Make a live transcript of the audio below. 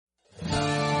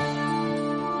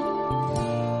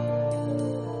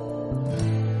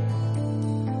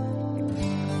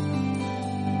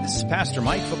Pastor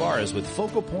Mike Fabarez with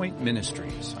Focal Point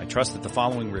Ministries. I trust that the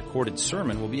following recorded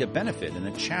sermon will be a benefit and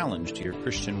a challenge to your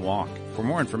Christian walk. For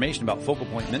more information about Focal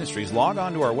Point Ministries, log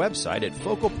on to our website at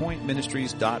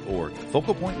focalpointministries.org,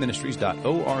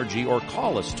 focalpointministries.org, or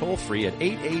call us toll-free at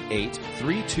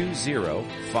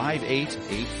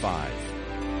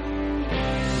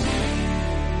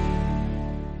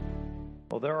 888-320-5885.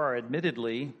 Well, there are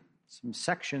admittedly some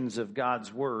sections of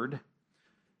God's Word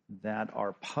that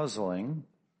are puzzling.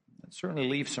 It certainly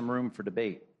leaves some room for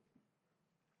debate.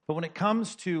 But when it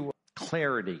comes to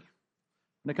clarity,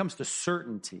 when it comes to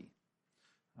certainty,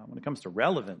 when it comes to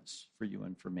relevance for you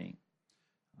and for me,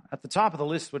 at the top of the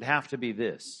list would have to be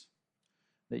this,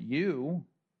 that you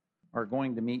are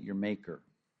going to meet your Maker.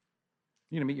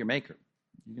 You're going to meet your Maker.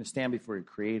 You're going to stand before your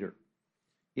Creator.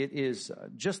 It is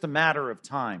just a matter of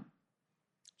time.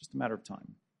 Just a matter of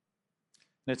time.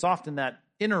 And it's often that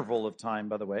interval of time,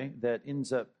 by the way, that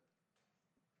ends up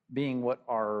being what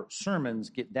our sermons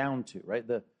get down to, right?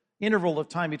 The interval of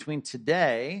time between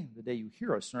today, the day you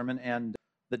hear a sermon, and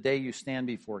the day you stand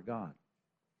before God.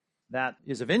 That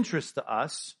is of interest to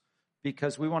us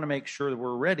because we want to make sure that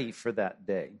we're ready for that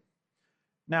day.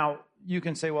 Now, you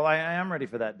can say, well, I am ready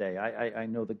for that day. I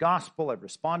know the gospel. I've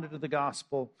responded to the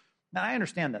gospel. Now, I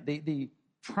understand that. The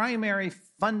primary,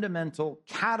 fundamental,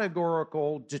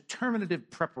 categorical,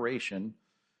 determinative preparation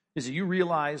is that you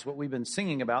realize what we've been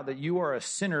singing about, that you are a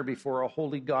sinner before a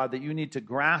holy God, that you need to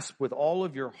grasp with all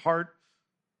of your heart,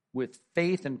 with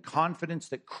faith and confidence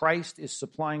that Christ is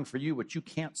supplying for you what you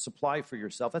can't supply for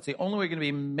yourself. That's the only way you're going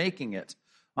to be making it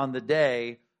on the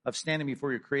day of standing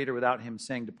before your Creator without Him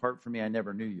saying, "Depart from me, I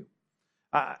never knew you."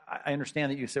 I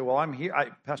understand that you say, well, I'm here.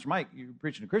 Pastor Mike, you're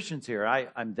preaching to Christians here.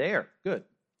 I'm there. Good.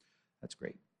 That's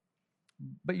great.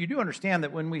 But you do understand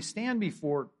that when we stand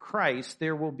before Christ,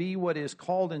 there will be what is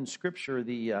called in Scripture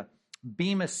the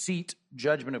bema seat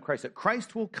judgment of Christ. That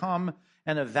Christ will come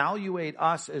and evaluate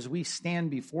us as we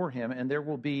stand before Him, and there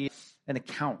will be an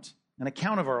account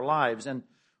of our lives. And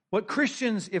what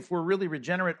Christians, if we're really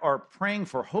regenerate, are praying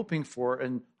for, hoping for,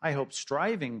 and I hope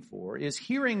striving for, is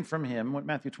hearing from Him what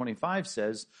Matthew 25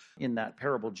 says in that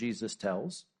parable Jesus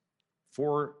tells,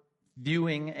 for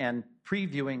viewing and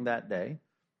previewing that day.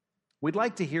 We'd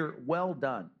like to hear, "Well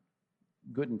done,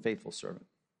 good and faithful servant.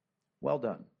 Well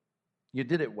done. You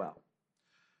did it well."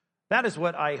 That is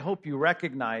what I hope you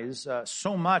recognize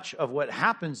so much of what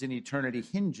happens in eternity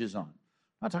hinges on. I'm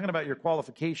not talking about your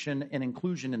qualification and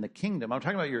inclusion in the kingdom. I'm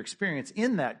talking about your experience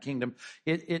in that kingdom.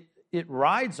 It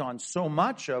rides on so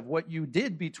much of what you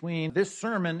did between this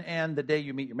sermon and the day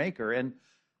you meet your Maker. And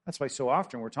that's why so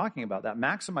often we're talking about that,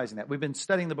 maximizing that. We've been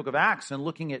studying the book of Acts and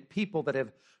looking at people that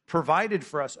have provided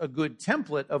for us a good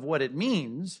template of what it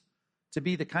means to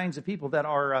be the kinds of people that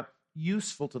are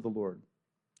useful to the Lord,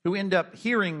 who end up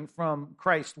hearing from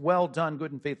Christ, "Well done,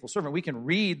 good and faithful servant." We can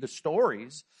read the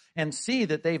stories and see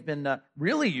that they've been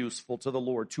really useful to the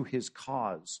Lord, to His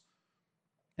cause.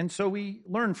 And so we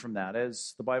learn from that,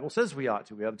 as the Bible says we ought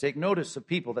to. We ought to take notice of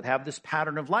people that have this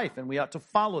pattern of life, and we ought to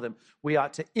follow them. We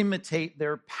ought to imitate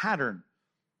their pattern.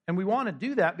 And we want to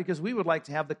do that because we would like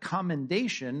to have the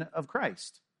commendation of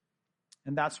Christ.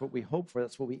 And that's what we hope for.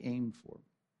 That's what we aim for.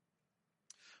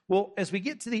 Well, as we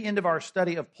get to the end of our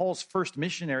study of Paul's first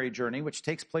missionary journey, which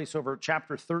takes place over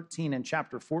chapter 13 and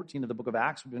chapter 14 of the book of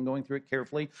Acts, we've been going through it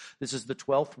carefully. This is the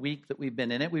 12th week that we've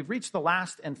been in it. We've reached the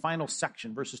last and final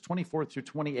section, verses 24 through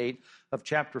 28 of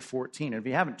chapter 14. And if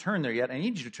you haven't turned there yet, I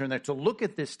need you to turn there to look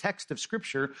at this text of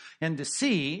Scripture and to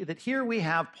see that here we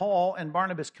have Paul and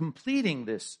Barnabas completing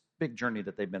this big journey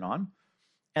that they've been on.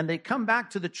 And they come back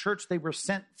to the church they were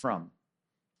sent from.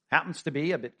 Happens to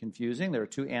be a bit confusing. There are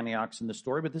two Antiochs in the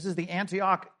story, but this is the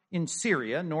Antioch in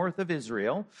Syria, north of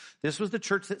Israel. This was the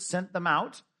church that sent them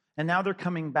out, and now they're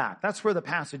coming back. That's where the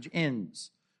passage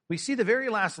ends. We see the very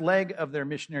last leg of their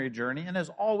missionary journey, and as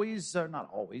always, not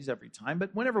always, every time,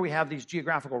 but whenever we have these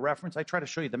geographical reference, I try to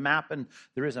show you the map, and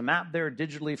there is a map there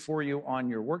digitally for you on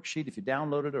your worksheet if you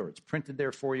download it, or it's printed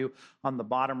there for you on the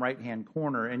bottom right-hand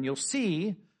corner, and you'll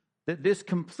see that this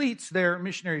completes their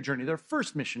missionary journey, their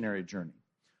first missionary journey.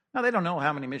 Now, they don't know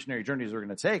how many missionary journeys they're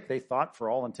going to take. They thought, for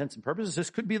all intents and purposes, this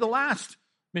could be the last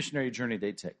missionary journey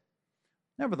they take.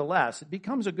 Nevertheless, it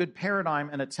becomes a good paradigm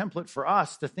and a template for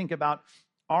us to think about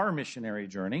our missionary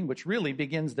journey, which really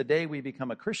begins the day we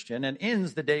become a Christian and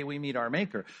ends the day we meet our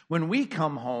Maker. When we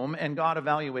come home and God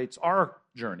evaluates our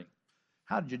journey,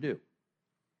 how did you do?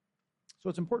 So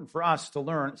it's important for us to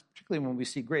learn, particularly when we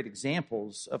see great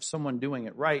examples of someone doing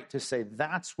it right, to say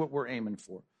that's what we're aiming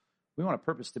for. We want a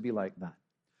purpose to be like that.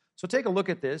 So take a look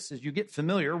at this as you get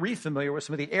familiar, re-familiar with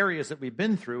some of the areas that we've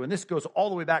been through. And this goes all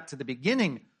the way back to the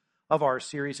beginning of our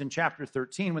series in chapter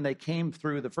 13 when they came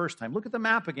through the first time. Look at the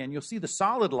map again. You'll see the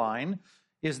solid line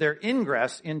is their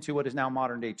ingress into what is now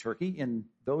modern-day Turkey. In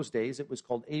those days, it was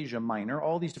called Asia Minor,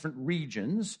 all these different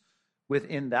regions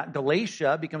within that.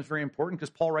 Galatia becomes very important because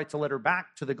Paul writes a letter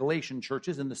back to the Galatian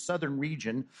churches in the southern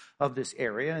region of this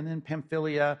area, and then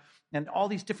Pamphylia and all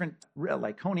these different,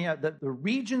 Lycaonia. The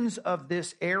regions of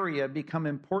this area become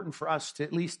important for us to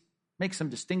at least make some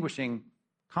distinguishing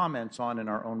comments on in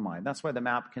our own mind. That's why the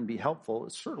map can be helpful,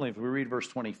 certainly if we read verse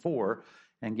 24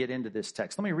 and get into this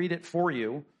text. Let me read it for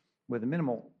you with a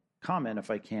minimal comment,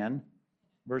 if I can,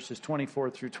 verses 24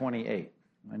 through 28.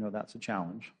 I know that's a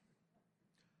challenge.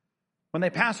 When they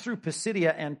passed through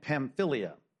Pisidia and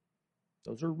Pamphylia,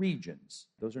 those are regions.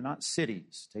 Those are not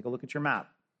cities. Take a look at your map.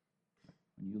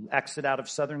 When you exit out of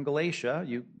southern Galatia,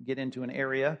 you get into an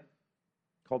area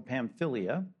called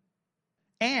Pamphylia.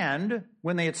 And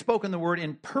when they had spoken the word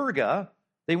in Perga,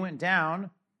 they went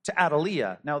down to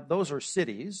Attalia. Now, those are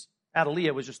cities.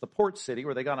 Attalia was just the port city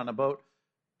where they got on a boat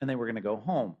and they were going to go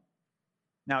home.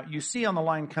 Now, you see on the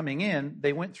line coming in,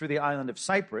 they went through the island of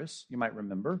Cyprus, you might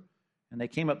remember, and they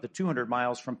came up the 200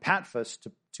 miles from Patmos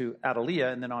to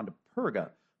Attalia and then on to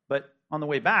Perga. But on the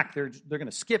way back, they're going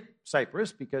to skip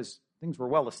Cyprus because things were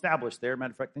well established there.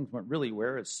 Matter of fact, things went really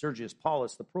well as Sergius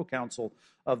Paulus, the proconsul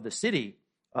of the city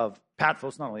of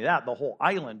Patmos, not only that, the whole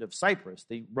island of Cyprus,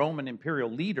 the Roman imperial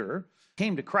leader,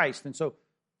 came to Christ. And so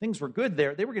things were good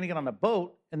there. They were going to get on a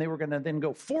boat, and they were going to then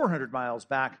go 400 miles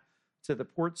back to the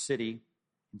port city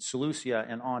in Seleucia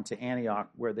and on to Antioch,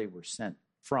 where they were sent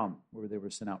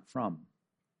out from.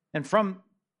 And from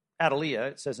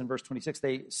Attalia, it says in verse 26,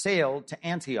 they sailed to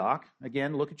Antioch.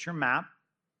 Again, look at your map.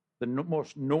 The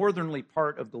most northerly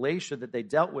part of Galatia that they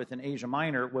dealt with in Asia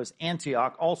Minor was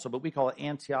Antioch also, but we call it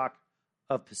Antioch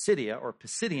of Pisidia, or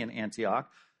Pisidian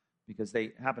Antioch, because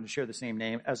they happen to share the same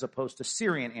name, as opposed to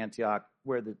Syrian Antioch,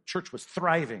 where the church was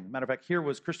thriving. Matter of fact,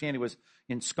 Christianity was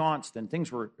ensconced, and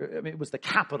it was the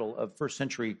capital of first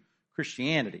century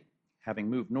Christianity, having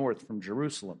moved north from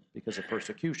Jerusalem because of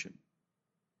persecution.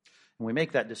 And we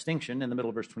make that distinction in the middle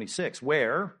of verse 26,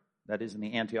 where, that is in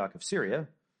the Antioch of Syria,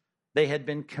 they had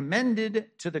been commended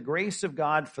to the grace of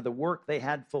God for the work they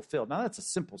had fulfilled. Now, that's a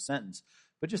simple sentence,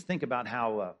 but just think about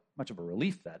how much of a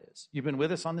relief that is. You've been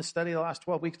with us on this study the last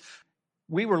 12 weeks.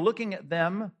 We were looking at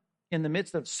them in the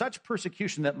midst of such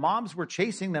persecution that mobs were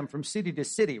chasing them from city to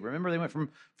city. Remember, they went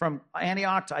from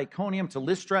Antioch to Iconium to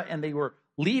Lystra, and they were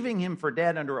leaving him for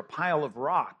dead under a pile of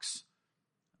rocks,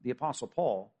 the Apostle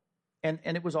Paul. And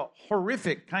it was a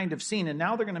horrific kind of scene. And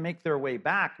now they're going to make their way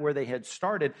back where they had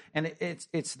started. And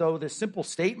it's though this simple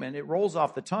statement, it rolls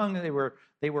off the tongue. They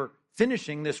were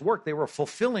finishing this work. They were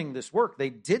fulfilling this work. They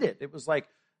did it. It was like,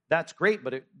 that's great,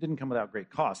 but it didn't come without great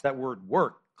cost. That word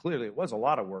work, clearly it was a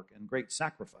lot of work and great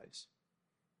sacrifice.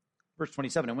 Verse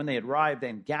 27, and when they had arrived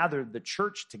and gathered the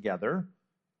church together,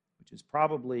 which has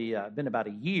probably been about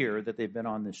a year that they've been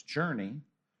on this journey,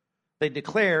 they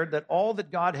declared that all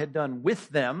that God had done with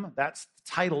them, that's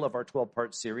the title of our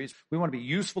 12-part series. We want to be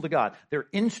useful to God. They're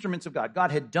instruments of God.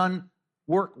 God had done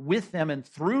work with them and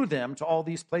through them to all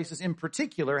these places. In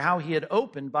particular, how he had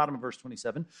opened, bottom of verse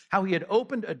 27, how he had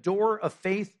opened a door of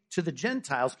faith to the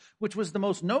Gentiles, which was the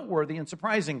most noteworthy and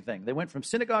surprising thing. They went from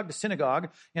synagogue to synagogue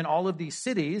in all of these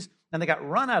cities, and they got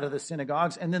run out of the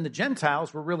synagogues, and then the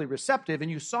Gentiles were really receptive, and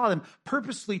you saw them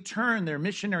purposely turn their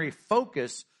missionary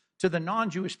focus to the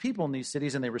non-Jewish people in these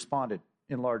cities, and they responded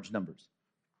in large numbers.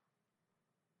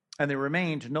 And they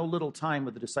remained no little time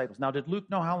with the disciples. Now, did Luke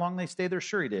know how long they stayed there?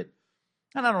 Sure he did.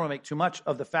 And I don't want to make too much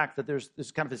of the fact that there's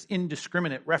kind of this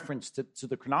indiscriminate reference to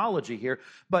the chronology here,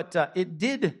 but it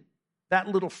did, that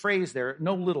little phrase there,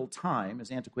 no little time, as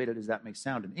antiquated as that may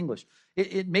sound in English,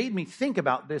 it made me think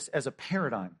about this as a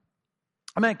paradigm.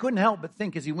 I mean, I couldn't help but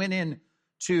think as he went in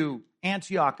to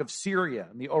Antioch of Syria,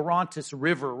 and the Orontes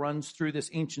River runs through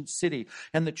this ancient city,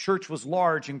 and the church was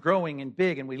large and growing and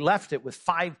big, and we left it with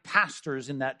 5 pastors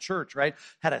in that church, right?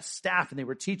 Had a staff, and they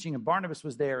were teaching, and Barnabas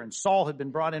was there, and Saul had been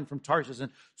brought in from Tarsus,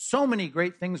 and so many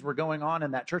great things were going on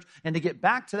in that church. And to get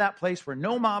back to that place where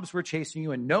no mobs were chasing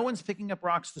you, and no one's picking up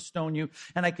rocks to stone you,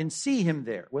 and I can see him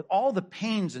there with all the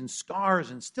pains and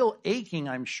scars, and still aching,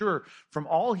 I'm sure, from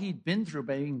all he'd been through,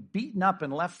 being beaten up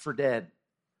and left for dead.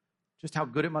 Just how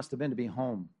good it must have been to be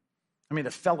home. I mean,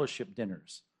 the fellowship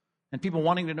dinners and people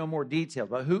wanting to know more details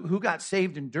about who got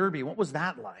saved in Derby. What was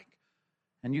that like?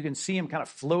 And you can see him kind of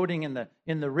floating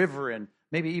in the river, and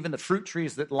maybe even the fruit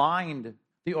trees that lined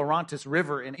the Orontes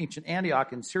River in ancient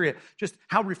Antioch in Syria. Just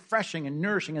how refreshing and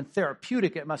nourishing and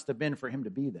therapeutic it must have been for him to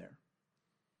be there.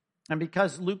 And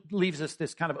because Luke leaves us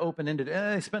this kind of open-ended,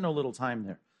 they spent no little time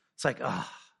there. It's like,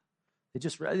 they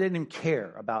didn't even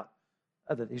care about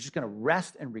that he's just going to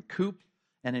rest and recoup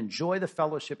and enjoy the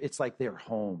fellowship. It's like they're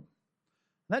home.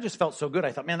 And that just felt so good.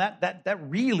 I thought, man, that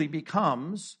really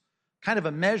becomes kind of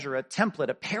a measure, a template,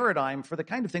 a paradigm for the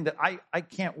kind of thing that I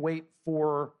can't wait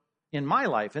for in my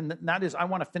life. And that is, I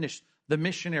want to finish the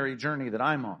missionary journey that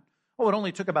I'm on. Oh, it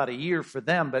only took about a year for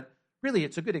them, but really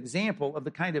it's a good example of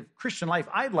the kind of Christian life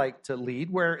I'd like to lead,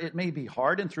 where it may be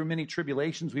hard, and through many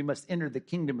tribulations we must enter the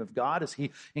kingdom of God, as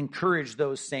he encouraged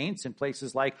those saints in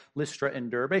places like Lystra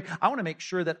and Derbe. I want to make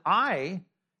sure that I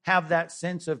have that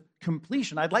sense of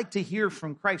completion. I'd like to hear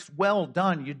from Christ, well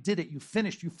done, you did it, you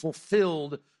finished, you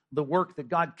fulfilled the work that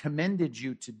God commended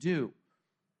you to do.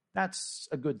 That's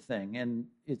a good thing, and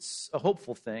it's a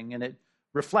hopeful thing, and it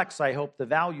reflects, I hope, the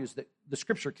values that the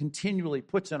Scripture continually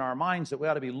puts in our minds, that we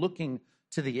ought to be looking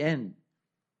to the end.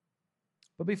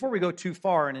 But before we go too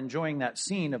far in enjoying that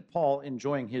scene of Paul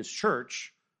enjoying his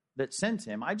church that sent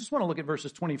him, I just want to look at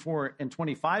verses 24 and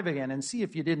 25 again and see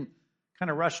if you didn't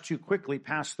kind of rush too quickly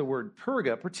past the word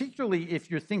Perga, particularly if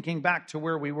you're thinking back to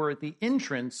where we were at the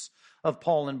entrance of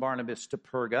Paul and Barnabas to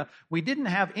Perga. We didn't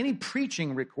have any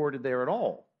preaching recorded there at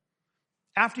all.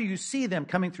 After you see them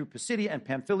coming through Pisidia and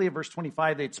Pamphylia, verse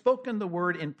 25, they'd spoken the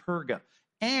word in Perga.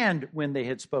 And when they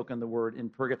had spoken the word in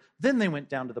Perga, then they went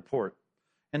down to the port.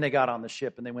 And they got on the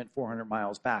ship and they went 400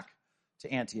 miles back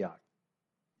to Antioch.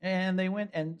 And they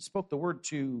went and spoke the word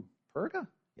to Perga?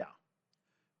 Yeah.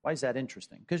 Why is that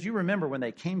interesting? Because you remember when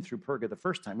they came through Perga the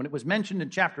first time, when it was mentioned in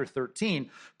chapter 13,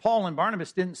 Paul and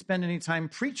Barnabas didn't spend any time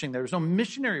preaching. There was no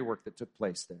missionary work that took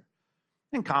place there.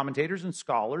 And commentators and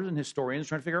scholars and historians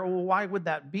trying to figure out, well, why would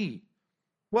that be?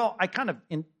 Well, I kind of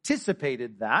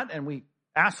anticipated that, and we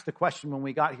asked the question when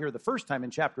we got here the first time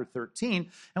in chapter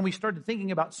 13, and we started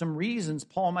thinking about some reasons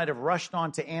Paul might have rushed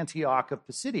on to Antioch of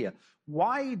Pisidia.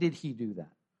 Why did he do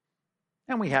that?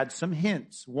 And we had some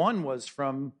hints. One was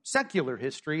from secular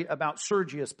history about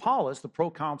Sergius Paulus, the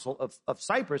proconsul of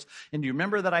Cyprus. And do you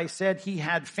remember that I said he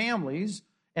had families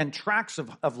and tracts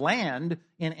of land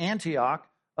in Antioch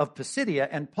of Pisidia,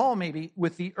 and Paul, maybe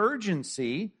with the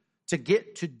urgency to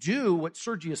get to do what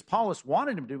Sergius Paulus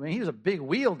wanted him to do. I mean, he was a big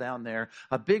wheel down there,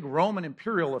 a big Roman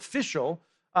imperial official,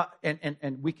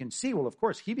 and we can see, well, of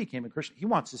course, he became a Christian. He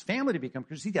wants his family to become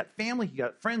Christians. He got family, he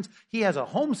got friends. He has a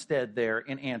homestead there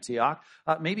in Antioch.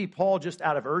 Maybe Paul, just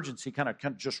out of urgency, kind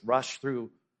of just rushed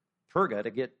through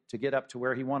Perga to get up to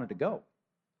where he wanted to go.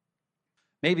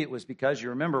 Maybe it was because, you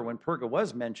remember, when Perga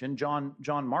was mentioned, John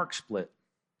Mark split.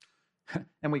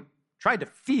 And we tried to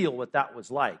feel what that was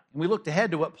like. And we looked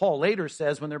ahead to what Paul later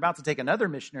says when they're about to take another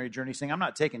missionary journey, saying, I'm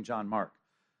not taking John Mark.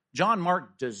 John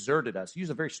Mark deserted us. He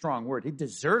used a very strong word. He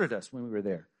deserted us when we were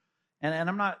there. And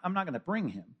I'm not going to bring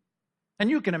him. And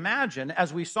you can imagine,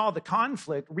 as we saw the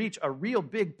conflict reach a real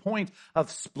big point of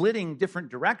splitting different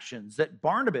directions, that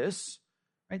Barnabas,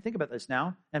 right, think about this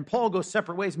now, and Paul go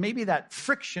separate ways. Maybe that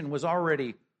friction was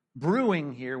already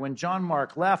brewing here when John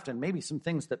Mark left, and maybe some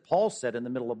things that Paul said in the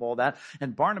middle of all that.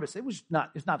 And Barnabas, it's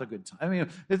not a good time. I mean,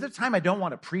 there's the time I don't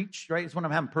want to preach, right? It's when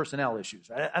I'm having personnel issues.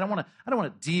 Right? I don't want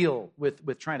to deal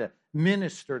with trying to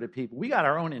minister to people. We got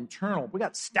our own we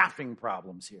got staffing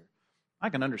problems here. I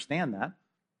can understand that.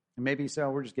 And maybe so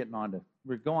we're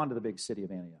go on to the big city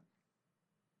of Antioch.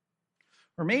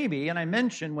 Or maybe, and I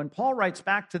mentioned when Paul writes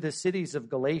back to the cities of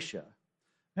Galatia,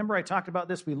 remember I talked about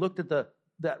this, we looked at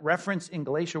that reference in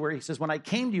Galatia where he says, when I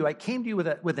came to you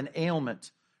with an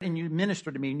ailment, and you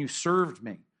ministered to me and you served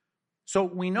me. So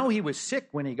we know he was sick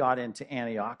when he got into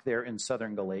Antioch there in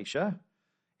southern Galatia.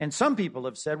 And some people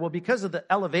have said, well, because of the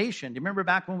elevation, do you remember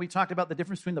back when we talked about the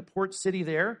difference between the port city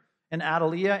there and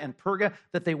Attalia and Perga,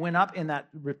 that they went up in that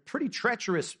pretty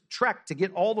treacherous trek to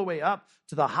get all the way up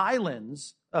to the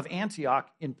highlands of Antioch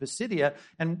in Pisidia,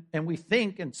 and we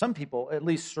think, and some people at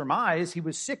least surmise, he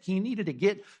was sick. He needed to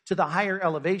get to the higher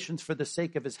elevations for the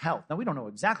sake of his health. Now, we don't know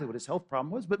exactly what his health problem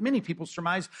was, but many people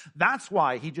surmise that's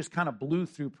why he just kind of blew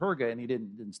through Perga and he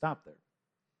didn't stop there.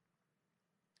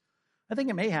 I think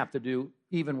it may have to do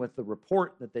even with the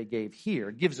report that they gave here.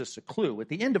 It gives us a clue. At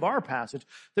the end of our passage,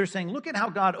 they're saying, look at how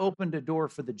God opened a door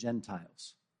for the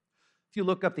Gentiles. If you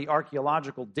look up the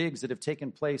archaeological digs that have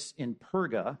taken place in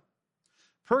Perga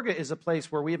is a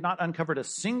place where we have not uncovered a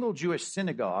single Jewish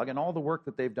synagogue, and all the work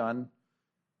that they've done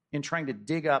in trying to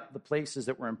dig up the places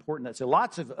that were important. So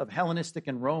lots of Hellenistic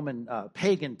and Roman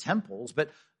pagan temples, but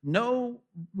no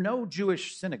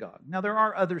Jewish synagogue. Now, there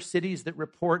are other cities that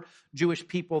report Jewish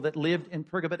people that lived in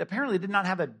Perga, but apparently did not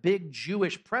have a big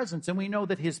Jewish presence. And we know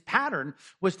that his pattern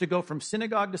was to go from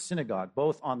synagogue to synagogue,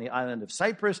 both on the island of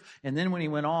Cyprus, and then when he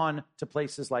went on to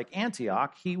places like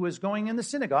Antioch, he was going in the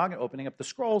synagogue and opening up the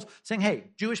scrolls, saying, hey,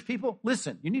 Jewish people,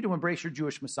 listen, you need to embrace your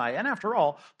Jewish Messiah. And after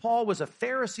all, Paul was a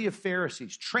Pharisee of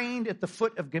Pharisees, trained at the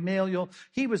foot of Gamaliel.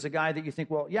 He was a guy that you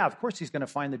think, well, yeah, of course he's going to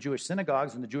find the Jewish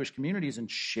synagogues and the Jewish communities and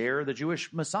share the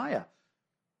Jewish Messiah.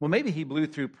 Well, maybe he blew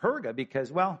through Perga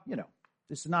because, well,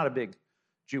 this is not a big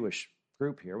Jewish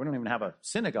group here. We don't even have a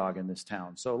synagogue in this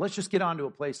town. So let's just get on to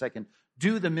a place I can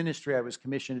do the ministry I was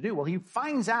commissioned to do. Well, he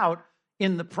finds out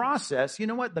in the process, you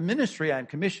know what? The ministry I'm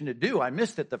commissioned to do, I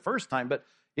missed it the first time, but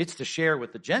it's to share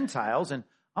with the Gentiles. And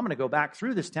I'm going to go back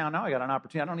through this town now. I got an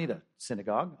opportunity. I don't need a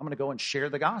synagogue. I'm going to go and share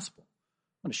the gospel.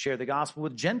 I'm going to share the gospel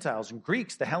with Gentiles and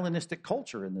Greeks, the Hellenistic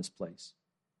culture in this place.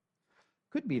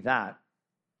 Could be that.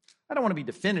 I don't want to be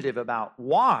definitive about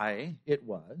why it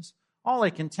was. All I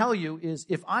can tell you is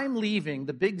if I'm leaving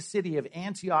the big city of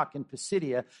Antioch in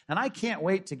Pisidia, and I can't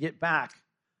wait to get back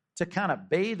to kind of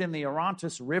bathe in the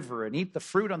Orontes River and eat the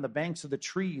fruit on the banks of the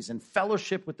trees and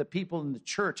fellowship with the people in the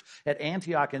church at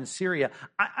Antioch in Syria,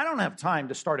 I don't have time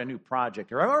to start a new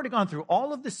project. Or I've already gone through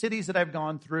all of the cities that I've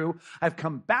gone through. I've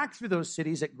come back through those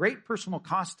cities at great personal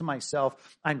cost to myself.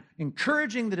 I'm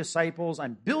encouraging the disciples.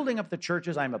 I'm building up the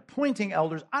churches. I'm appointing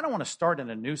elders. I don't want to start in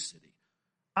a new city.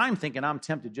 I'm thinking I'm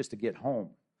tempted just to get home.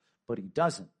 But he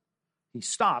doesn't. He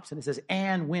stops and it says,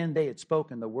 and when they had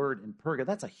spoken the word in Perga.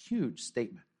 That's a huge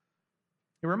statement.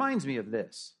 It reminds me of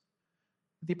this.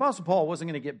 The Apostle Paul wasn't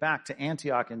going to get back to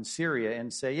Antioch in Syria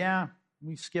and say, yeah,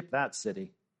 we skipped that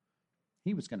city.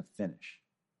 He was going to finish.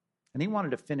 And he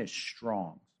wanted to finish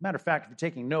strong. As a matter of fact, if you're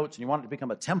taking notes and you want it to become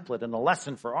a template and a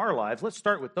lesson for our lives, let's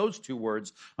start with those two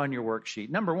words on your worksheet.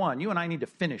 Number one, you and I need to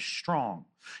finish strong.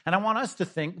 And I want us to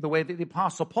think the way that the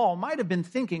Apostle Paul might have been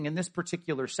thinking in this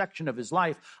particular section of his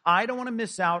life. I don't want to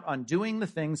miss out on doing the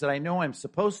things that I know I'm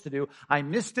supposed to do. I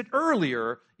missed it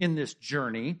earlier in this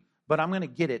journey, but I'm going to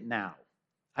get it now.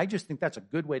 I just think that's a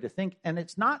good way to think. And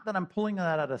it's not that I'm pulling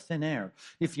that out of thin air.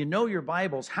 If you know your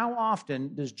Bibles, how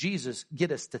often does Jesus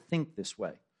get us to think this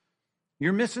way?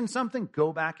 You're missing something,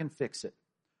 go back and fix it.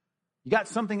 You got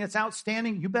something that's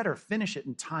outstanding, you better finish it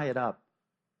and tie it up.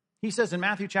 He says in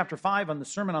Matthew chapter 5 on the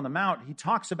Sermon on the Mount, he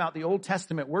talks about the Old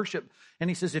Testament worship. And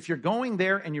he says, if you're going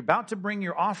there and you're about to bring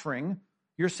your offering,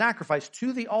 your sacrifice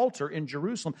to the altar in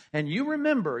Jerusalem, and you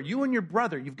remember, you and your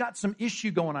brother, you've got some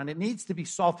issue going on, it needs to be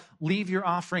solved, leave your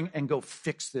offering and go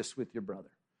fix this with your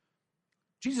brother.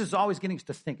 Jesus is always getting us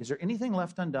to think, is there anything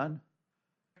left undone?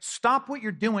 Stop what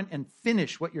you're doing and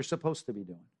finish what you're supposed to be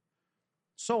doing.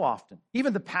 So often,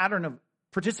 even the pattern of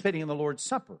participating in the Lord's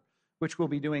Supper, which we'll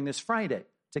be doing this Friday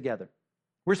together.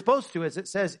 We're supposed to, as it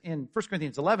says in 1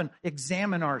 Corinthians 11,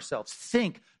 examine ourselves,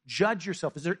 think, judge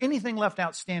yourself. Is there anything left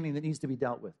outstanding that needs to be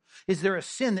dealt with? Is there a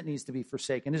sin that needs to be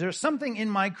forsaken? Is there something in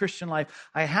my Christian life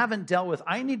I haven't dealt with?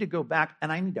 I need to go back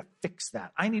and I need to fix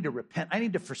that. I need to repent. I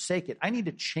need to forsake it. I need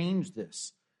to change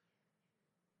this.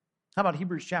 How about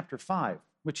Hebrews chapter 5?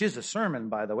 Which is a sermon,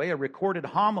 by the way, a recorded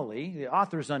homily. The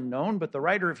author's unknown, but the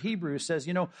writer of Hebrews says,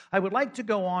 I would like to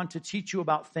go on to teach you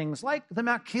about things like the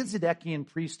Melchizedekian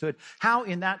priesthood, how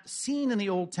in that scene in the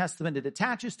Old Testament it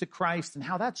attaches to Christ and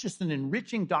how that's just an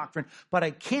enriching doctrine, but I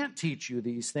can't teach you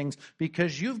these things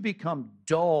because you've become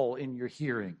dull in your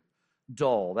hearing.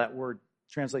 Dull, that word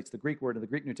translates the Greek word in the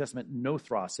Greek New Testament,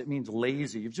 nothros. It means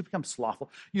lazy. You've just become slothful.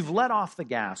 You've let off the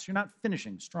gas. You're not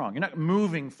finishing strong. You're not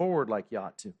moving forward like you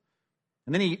ought to.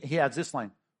 And then he adds this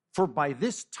line, for by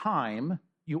this time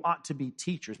you ought to be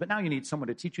teachers. But now you need someone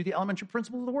to teach you the elementary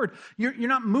principles of the word. You're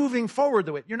not moving forward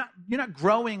the way. You're not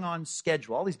growing on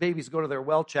schedule. All these babies go to their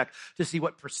well check to see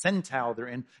what percentile they're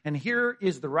in. And here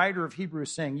is the writer of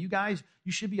Hebrews saying, you guys,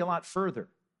 you should be a lot further.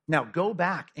 Now go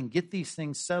back and get these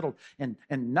things settled and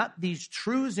nut these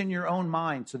truths in your own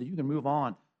mind so that you can move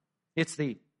on. It's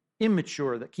the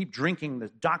immature that keep drinking the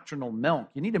doctrinal milk.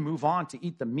 You need to move on to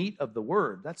eat the meat of the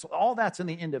word. That's in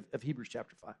the end of Hebrews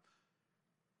chapter 5.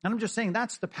 And I'm just saying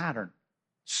that's the pattern.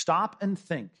 Stop and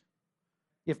think.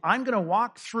 If I'm going to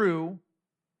walk through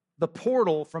the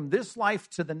portal from this life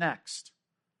to the next,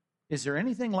 is there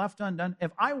anything left undone?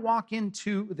 If I walk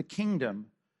into the kingdom,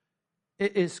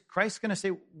 is Christ going to say,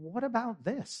 what about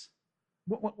this?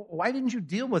 Why didn't you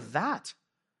deal with that?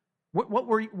 What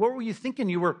were you thinking?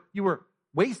 You were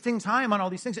wasting time on all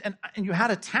these things, and you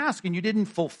had a task and you didn't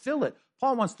fulfill it.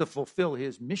 Paul wants to fulfill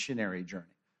his missionary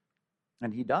journey,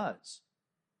 and he does.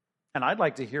 And I'd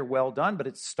like to hear well done, but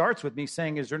it starts with me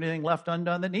saying, is there anything left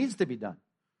undone that needs to be done?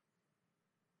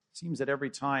 It seems that every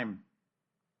time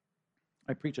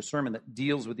I preach a sermon that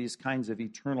deals with these kinds of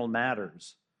eternal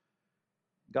matters.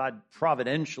 God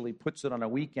providentially puts it on a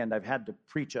weekend. I've had to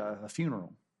preach a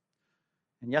funeral.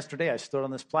 And yesterday I stood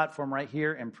on this platform right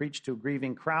here and preached to a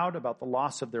grieving crowd about the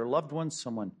loss of their loved ones,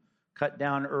 someone cut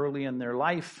down early in their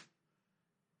life.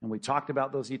 And we talked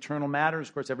about those eternal matters.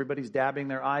 Of course, everybody's dabbing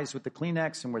their eyes with the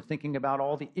Kleenex, and we're thinking about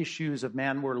all the issues of,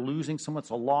 man, we're losing someone.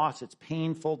 It's a loss. It's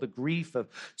painful, the grief of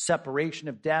separation,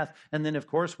 of death. And then, of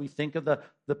course, we think of the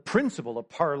principle of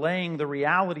parlaying the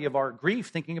reality of our grief,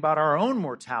 thinking about our own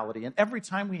mortality. And every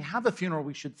time we have a funeral,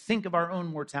 we should think of our own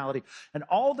mortality. And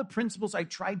all the principles I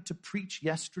tried to preach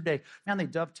yesterday, man, they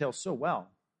dovetail so well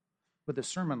with a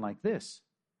sermon like this.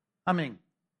 I mean,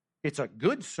 it's a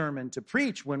good sermon to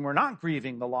preach when we're not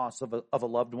grieving the loss of a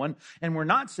loved one, and we're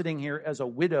not sitting here as a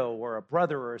widow or a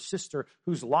brother or a sister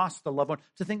who's lost a loved one,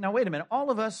 to think, now, wait a minute,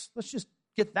 all of us, let's just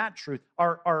get that truth,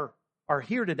 are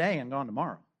here today and gone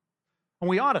tomorrow. And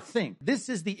we ought to think, this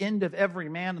is the end of every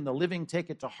man, and the living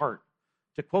take it to heart.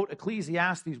 To quote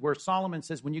Ecclesiastes, where Solomon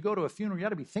says, when you go to a funeral, you ought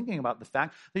to be thinking about the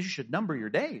fact that you should number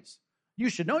your days. You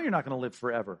should know you're not going to live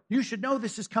forever. You should know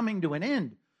this is coming to an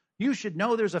end. You should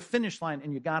know there's a finish line,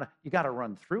 and you gotta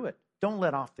run through it. Don't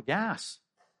let off the gas.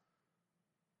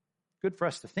 Good for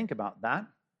us to think about that.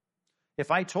 If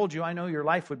I told you I know your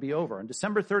life would be over on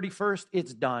December 31st,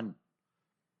 it's done.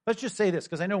 Let's just say this,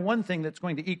 because I know one thing that's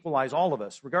going to equalize all of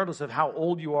us, regardless of how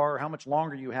old you are or how much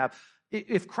longer you have.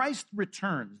 If Christ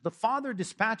returns, the Father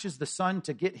dispatches the Son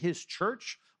to get his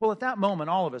church. Well, at that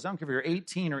moment, all of us, I don't care if you're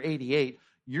 18 or 88,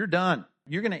 you're done.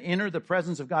 You're going to enter the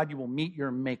presence of God. You will meet your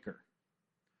Maker.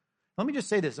 Let me just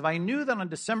say this. If I knew that on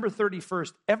December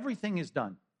 31st, everything is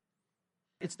done,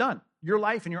 it's done. Your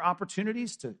life and your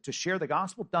opportunities to share the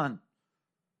gospel, done.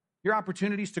 Your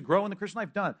opportunities to grow in the Christian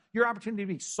life, done. Your opportunity to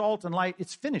be salt and light,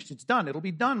 it's finished. It's done. It'll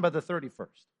be done by the 31st.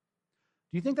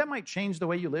 Do you think that might change the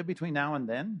way you live between now and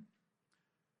then?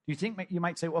 Do you think you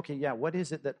might say, okay, yeah, what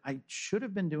is it that I should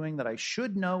have been doing, that I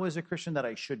should know as a Christian, that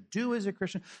I should do as a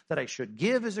Christian, that I should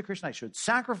give as a Christian, I should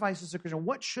sacrifice as a Christian?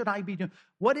 What should I be doing?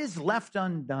 What is left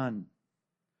undone?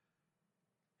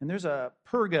 And there's a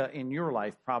purga in your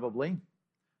life probably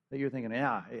that you're thinking,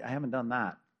 yeah, I haven't done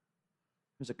that.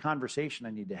 There's a conversation I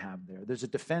need to have there. There's a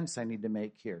defense I need to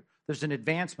make here. There's an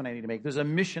advancement I need to make. There's a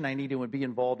mission I need to be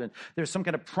involved in. There's some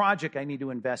kind of project I need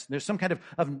to invest in. There's some kind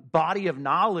of body of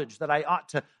knowledge that I ought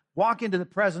to walk into the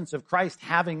presence of Christ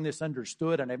having this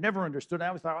understood. And I've never understood it. I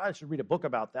always thought, I should read a book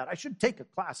about that. I should take a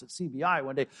class at CBI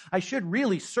one day. I should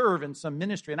really serve in some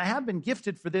ministry. And I have been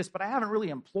gifted for this, but I haven't really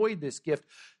employed this gift.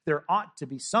 There ought to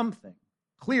be something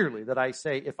clearly that I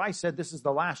say, if I said this is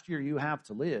the last year you have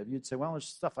to live, you'd say, well, there's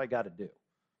stuff I got to do.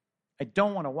 I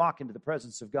don't want to walk into the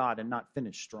presence of God and not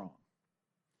finish strong.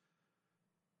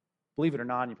 Believe it or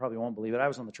not, and you probably won't believe it, I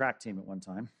was on the track team at one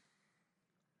time,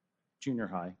 junior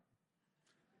high.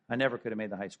 I never could have made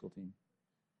the high school team.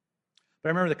 But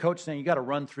I remember the coach saying, you got to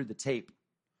run through the tape,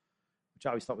 which I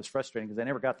always thought was frustrating because I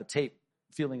never got the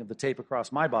feeling of the tape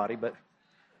across my body, but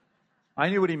I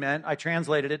knew what he meant. I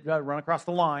translated it, run across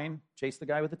the line, chase the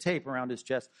guy with the tape around his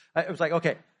chest. It was like,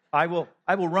 okay, I will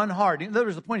run hard. In other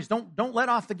words, the point is don't let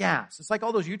off the gas. It's like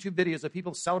all those YouTube videos of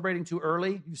people celebrating too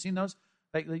early. You've seen those?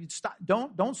 Like, stop,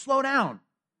 don't slow down.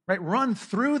 Right? Run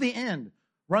through the end.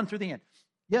 Run through the end.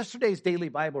 Yesterday's daily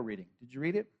Bible reading. Did you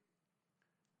read it?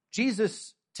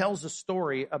 Jesus tells a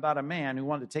story about a man who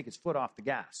wanted to take his foot off the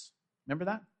gas. Remember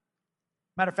that?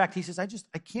 Matter of fact, he says, I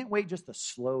can't wait just to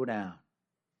slow down.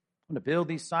 I'm going to build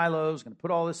these silos, going to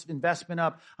put all this investment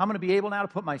up. I'm going to be able now to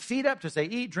put my feet up to say,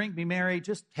 eat, drink, be merry.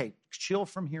 Just, hey, chill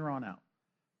from here on out.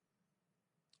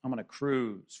 I'm going to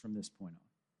cruise from this point on.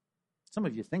 Some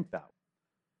of you think that.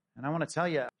 And I want to tell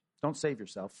you, don't save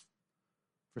yourself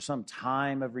for some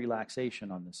time of relaxation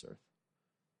on this earth.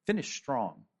 Finish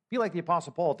strong. Be like the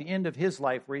Apostle Paul at the end of his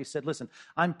life where he said, listen,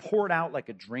 I'm poured out like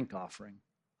a drink offering.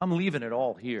 I'm leaving it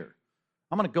all here.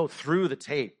 I'm going to go through the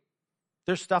tape.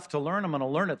 There's stuff to learn, I'm going to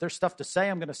learn it. There's stuff to say,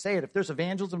 I'm going to say it. If there's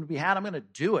evangelism to be had, I'm going to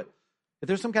do it. If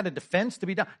there's some kind of defense to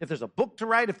be done, if there's a book to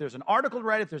write, if there's an article to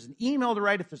write, if there's an email to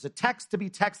write, if there's a text to be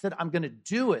texted, I'm going to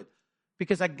do it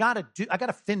because I got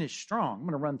to finish strong. I'm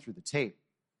going to run through the tape.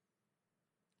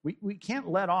 We can't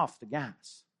let off the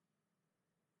gas.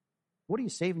 What are you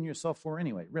saving yourself for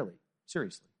anyway? Really?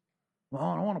 Seriously. Well,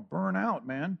 I don't want to burn out,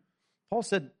 man. Paul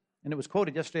said, and it was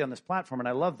quoted yesterday on this platform, and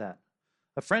I love that.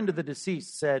 A friend of the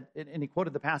deceased said, and he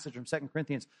quoted the passage from 2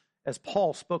 Corinthians, as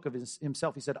Paul spoke of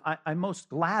himself, he said, I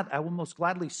will most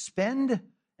gladly spend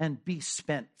and be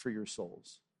spent for your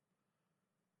souls.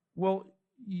 Well,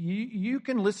 you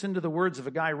can listen to the words of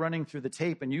a guy running through the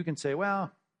tape, and you can say,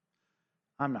 well,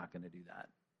 I'm not going to do that.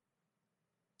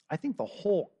 I think the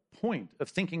whole point of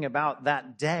thinking about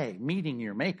that day, meeting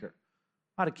your Maker.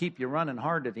 How to keep you running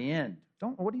hard to the end.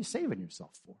 What are you saving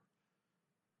yourself for?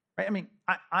 Right? I mean,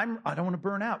 I don't want to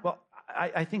burn out. Well,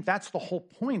 I think that's the whole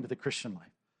point of the Christian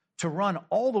life, to run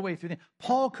all the way through.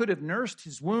 Paul could have nursed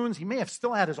his wounds. He may have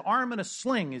still had his arm in a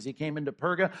sling as he came into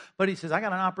Perga, but he says, I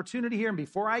got an opportunity here, and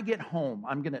before I get home,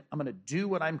 I'm gonna do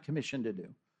what I'm commissioned to do.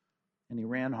 And he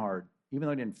ran hard, even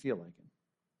though he didn't feel like it.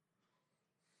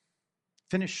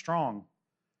 Finish strong.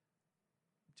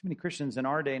 Too many Christians in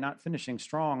our day not finishing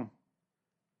strong.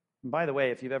 And by the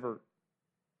way, if you've ever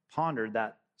pondered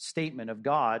that statement of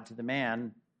God to the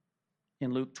man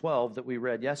in Luke 12 that we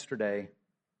read yesterday,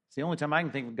 it's the only time I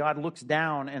can think of God looks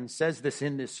down and says this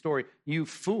in this story, you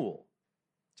fool.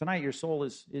 Tonight your soul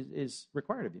is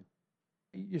required of you.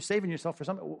 You're saving yourself for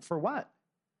something. For what?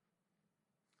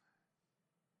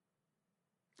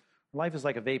 Life is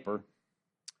like a vapor,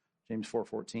 James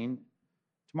 4:14.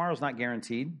 Tomorrow's not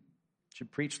guaranteed. You should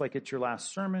preach like it's your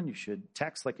last sermon. You should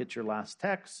text like it's your last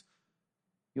text.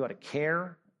 You ought to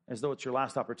care as though it's your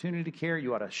last opportunity to care.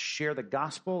 You ought to share the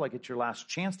gospel like it's your last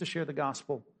chance to share the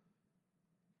gospel.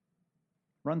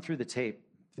 Run through the tape.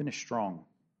 Finish strong.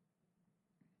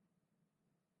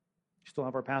 You still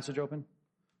have our passage open?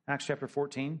 Acts chapter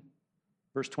 14,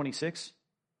 verse 26.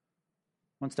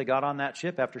 Once they got on that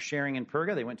ship, after sharing in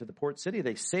Perga, they went to the port city.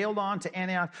 They sailed on to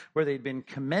Antioch, where they'd been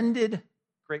commended.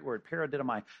 Great word,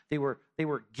 paradidomai. They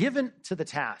were given to the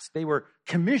task. They were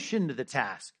commissioned to the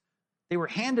task. They were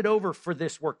handed over for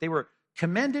this work. They were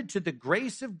commended to the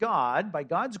grace of God. By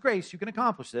God's grace, you can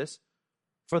accomplish this,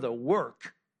 for the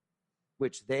work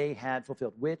which they had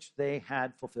fulfilled. Which they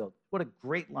had fulfilled. What a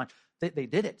great line. They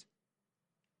did it.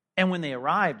 And when they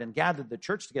arrived and gathered the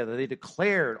church together, they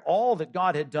declared all that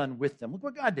God had done with them. Look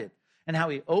what God did. And how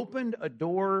he opened a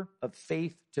door of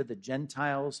faith to the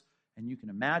Gentiles. And you can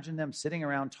imagine them sitting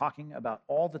around talking about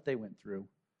all that they went through,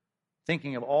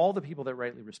 thinking of all the people that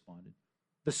rightly responded.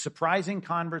 The surprising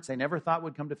converts they never thought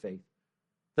would come to faith.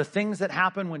 The things that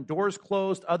happened when doors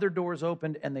closed, other doors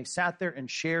opened, and they sat there and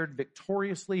shared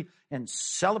victoriously and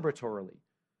celebratorily.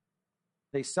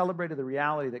 They celebrated the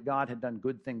reality that God had done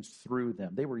good things through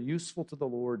them. They were useful to the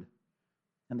Lord,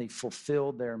 and they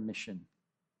fulfilled their mission.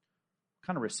 What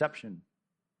kind of reception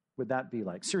would that be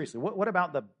like? Seriously, what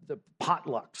about the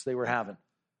potlucks they were having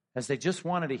as they just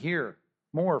wanted to hear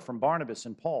more from Barnabas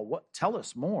and Paul? Tell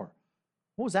us more.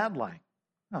 What was that like?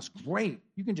 That was great.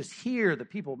 You can just hear the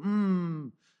people,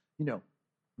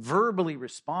 verbally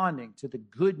responding to the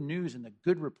good news and the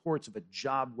good reports of a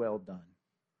job well done.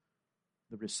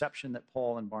 The reception that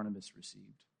Paul and Barnabas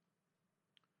received.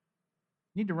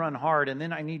 You need to run hard, and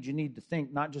then you need to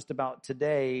think not just about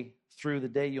today through the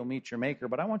day you'll meet your Maker,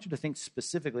 but I want you to think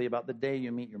specifically about the day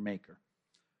you meet your Maker.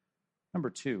 Number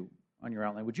 2 on your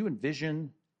outline, would you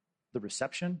envision the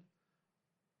reception?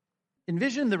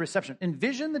 Envision the reception.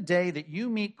 Envision the day that you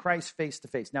meet Christ face to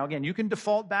face. Now, again, you can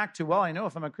default back to, I know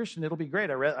if I'm a Christian, it'll be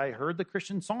great. I heard the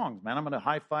Christian songs, man. I'm going to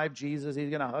high five Jesus. He's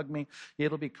going to hug me.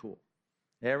 It'll be cool.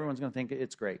 Everyone's going to think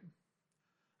it's great.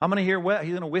 I'm going to hear, he's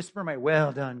going to whisper my,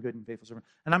 well done, good and faithful servant.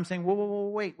 And I'm saying, whoa,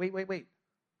 wait.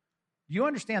 You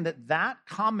understand that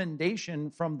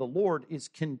commendation from the Lord is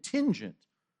contingent.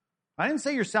 I didn't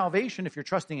say your salvation, if you're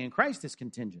trusting in Christ, is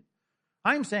contingent.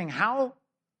 I'm saying how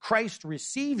Christ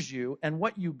receives you and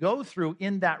what you go through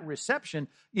in that reception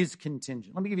is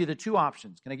contingent. Let me give you the 2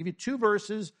 options. Can I give you 2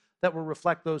 verses that will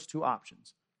reflect those 2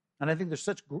 options? And I think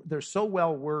they're so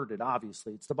well worded,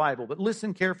 obviously. It's the Bible. But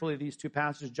listen carefully to these 2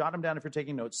 passages. Jot them down if you're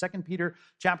taking notes. 2 Peter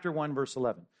chapter 1, verse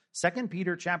 11. 2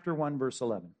 Peter chapter 1, verse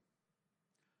 11.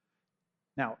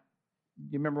 Now,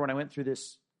 you remember when I went through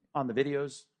this on the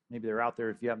videos? Maybe they're out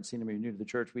there if you haven't seen them or you're new to the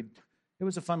church. It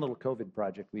was a fun little COVID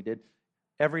project we did.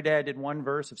 Every day I did one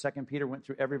verse of 2 Peter, went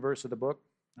through every verse of the book.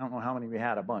 I don't know how many we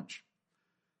had, a bunch.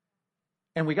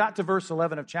 And we got to verse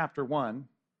 11 of chapter 1,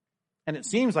 and it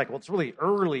seems like, it's really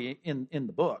early in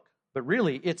the book, but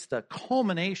really it's the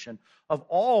culmination of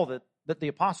all that the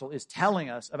apostle is telling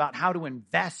us about how to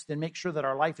invest and make sure that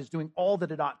our life is doing all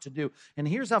that it ought to do. And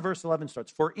here's how verse 11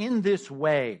 starts. For in this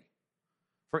way,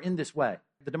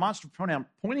 the demonstrative pronoun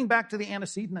pointing back to the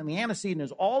antecedent, and the antecedent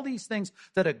is all these things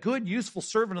that a good, useful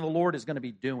servant of the Lord is going to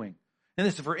be doing. And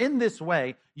this is, for in this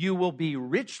way, you will be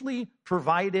richly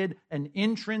provided an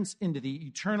entrance into the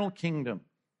eternal kingdom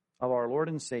of our Lord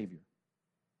and Savior.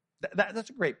 That's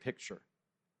a great picture.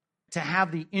 To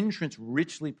have the entrance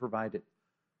richly provided.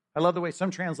 I love the way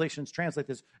some translations translate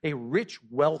this, a rich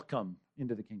welcome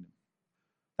into the kingdom.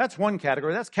 That's one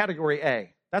category. That's category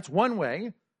A. That's one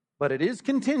way, but it is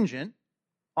contingent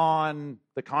on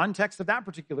the context of that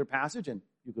particular passage and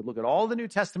You could look at all the New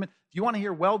Testament. If you want to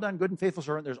hear well done, good and faithful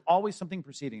servant, there's always something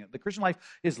preceding it. The Christian life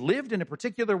is lived in a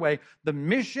particular way. The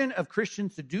mission of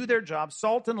Christians to do their job,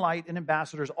 salt and light and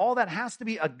ambassadors, all that has to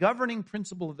be a governing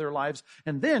principle of their lives.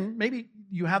 And then maybe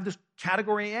you have this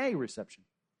category A reception.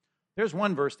 There's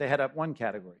one verse to head up one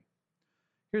category.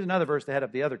 Here's another verse to head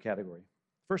up the other category.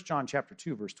 1 John chapter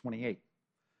 2, verse 28.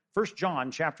 1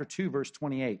 John chapter 2, verse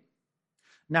 28.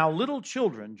 Now, little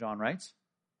children, John writes,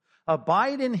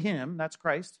 abide in him, that's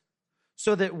Christ,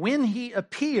 so that when he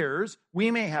appears,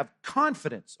 we may have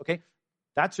confidence. Okay,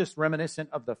 that's just reminiscent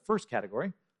of the first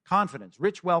category. Confidence,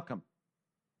 rich welcome.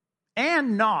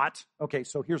 And not, okay,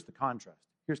 so here's the contrast.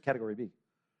 Here's category B.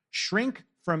 Shrink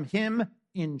from him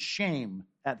in shame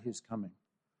at his coming.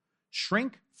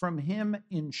 Shrink from him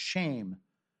in shame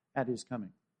at his coming.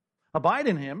 Abide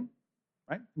in him,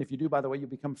 right? And if you do, by the way, you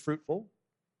become fruitful.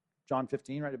 John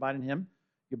 15, right? Abide in him,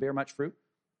 you bear much fruit.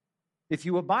 If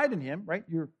you abide in him, right,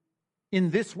 you're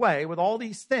in this way with all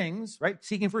these things, right,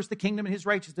 seeking first the kingdom and his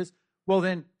righteousness, well,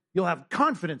 then you'll have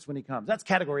confidence when he comes. That's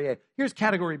category A. Here's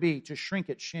category B, to shrink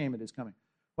at shame at his coming.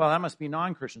 Well, that must be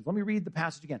non-Christians. Let me read the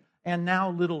passage again. And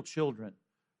now, little children.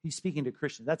 He's speaking to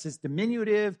Christians. That's his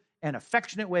diminutive and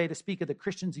affectionate way to speak of the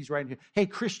Christians he's writing to. Hey,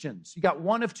 Christians, you got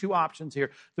one of two options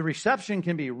here. The reception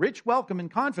can be rich welcome and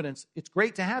confidence. It's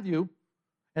great to have you.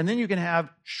 And then you can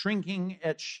have shrinking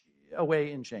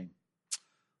away in shame.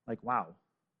 Like, wow,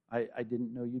 I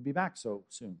didn't know you'd be back so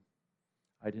soon.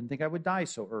 I didn't think I would die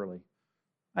so early.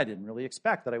 I didn't really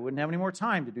expect that I wouldn't have any more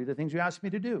time to do the things you asked me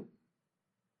to do.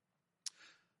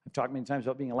 I've talked many times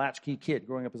about being a latchkey kid,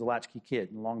 growing up as a latchkey kid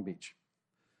in Long Beach.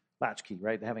 Latchkey,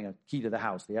 right? Having a key to the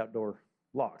house, the outdoor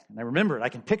lock. And I remember it. I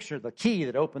can picture the key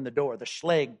that opened the door, the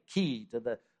Schleg key to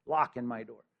the lock in my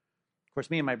door. Of course,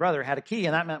 me and my brother had a key,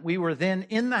 and that meant we were then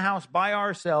in the house by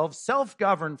ourselves,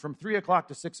 self-governed from 3 o'clock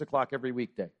to 6 o'clock every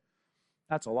weekday.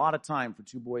 That's a lot of time for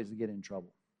two boys to get in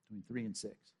trouble, between 3 and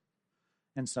 6.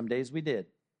 And some days we did.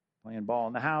 Playing ball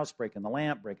in the house, breaking the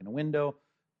lamp, breaking a window,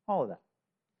 all of that.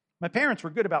 My parents were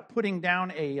good about putting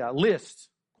down a list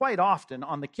quite often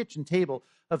on the kitchen table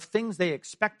of things they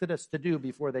expected us to do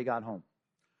before they got home.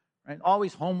 Right?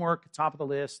 Always homework, top of the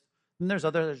list. And there's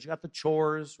others, you got the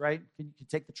chores, right? You can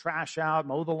take the trash out,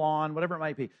 mow the lawn, whatever it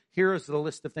might be. Here's the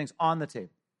list of things on the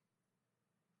table.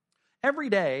 Every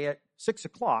day at 6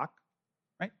 o'clock,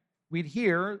 right, we'd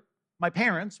hear my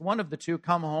parents, one of the two,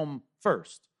 come home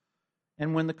first.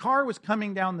 And when the car was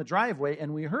coming down the driveway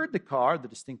and we heard the car, the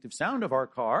distinctive sound of our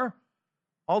car,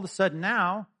 all of a sudden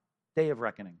now, day of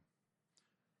reckoning.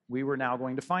 We were now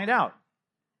going to find out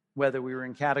whether we were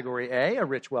in category A, a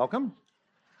rich welcome,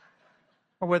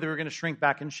 or whether we were going to shrink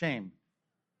back in shame.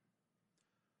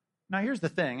 Now, here's the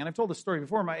thing, and I've told this story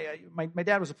before. My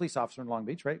dad was a police officer in Long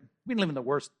Beach, right? We didn't live in the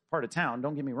worst part of town,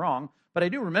 don't get me wrong, but I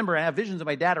do remember I have visions of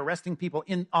my dad arresting people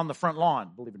on the front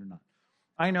lawn, believe it or not.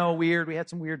 I know, weird. We had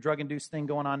some weird drug-induced thing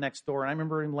going on next door, and I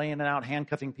remember him laying it out,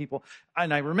 handcuffing people,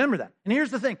 and I remember that. And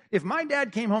here's the thing. If my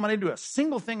dad came home and I didn't do a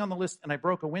single thing on the list and I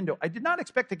broke a window, I did not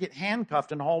expect to get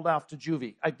handcuffed and hauled off to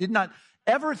juvie. I did not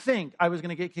ever think I was going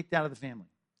to get kicked out of the family.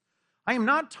 I am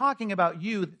not talking about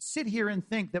you that sit here and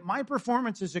think that my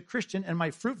performance as a Christian and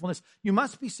my fruitfulness, you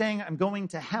must be saying I'm going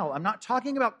to hell. I'm not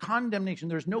talking about condemnation.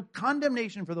 There's no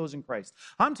condemnation for those in Christ.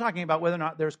 I'm talking about whether or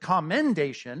not there's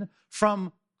commendation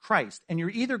from Christ. And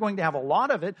you're either going to have a lot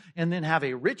of it and then have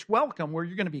a rich welcome where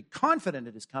you're going to be confident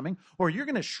it is coming, or you're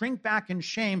going to shrink back in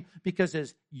shame because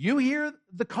as you hear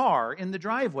the car in the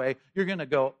driveway, you're going to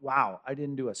go, wow, I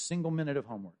didn't do a single minute of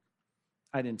homework.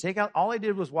 I didn't take out, all I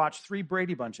did was watch 3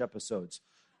 Brady Bunch episodes.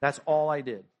 That's all I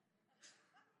did.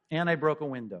 And I broke a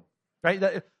window,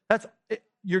 right?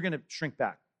 You're going to shrink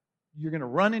back. You're going to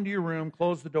run into your room,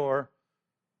 close the door,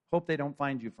 hope they don't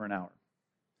find you for an hour.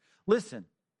 Listen,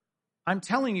 I'm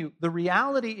telling you, the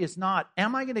reality is not,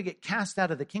 am I going to get cast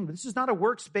out of the kingdom? This is not a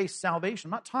works-based salvation.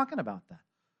 I'm not talking about that.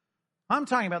 I'm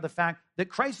talking about the fact that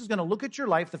Christ is going to look at your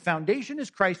life. The foundation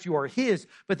is Christ. You are his.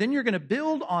 But then you're going to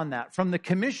build on that. From the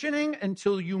commissioning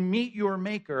until you meet your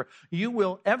maker, you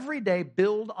will every day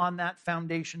build on that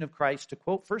foundation of Christ, to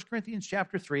quote 1 Corinthians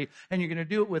chapter 3, and you're going to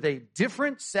do it with a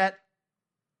different set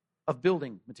of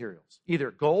building materials,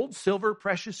 either gold, silver,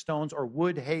 precious stones, or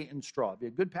wood, hay, and straw. It'd be a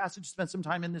good passage to spend some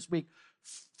time in this week.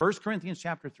 1 Corinthians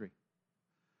chapter 3.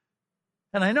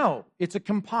 And I know it's a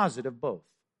composite of both,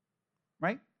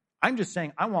 right? I'm just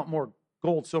saying I want more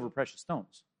gold, silver, precious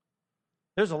stones.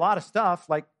 There's a lot of stuff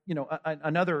like,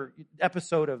 another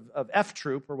episode of F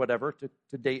Troop or whatever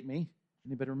to date me.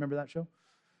 Anybody remember that show?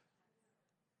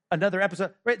 Another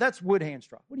episode, right? That's wood, hay, and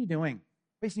straw. What are you doing?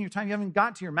 Wasting your time. You haven't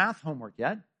got to your math homework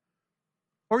yet.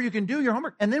 Or you can do your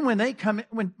homework. And then when they come in,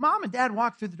 when mom and dad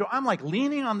walk through the door, I'm like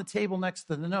leaning on the table next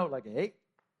to the note like, hey,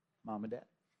 mom and dad.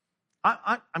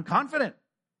 I'm confident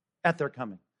at their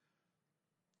coming.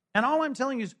 And all I'm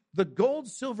telling you is the gold,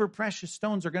 silver, precious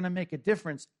stones are going to make a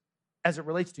difference as it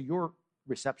relates to your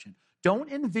reception. Don't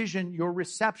envision your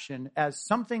reception as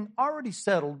something already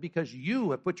settled because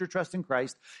you have put your trust in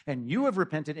Christ and you have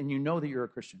repented and you know that you're a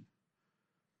Christian.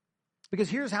 Because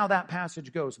here's how that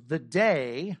passage goes. The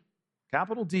day,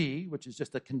 capital D, which is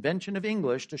just a convention of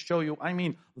English to show you,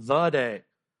 the day,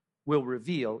 will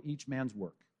reveal each man's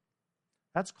work.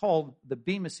 That's called the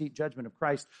Bema Seat judgment of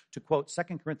Christ, to quote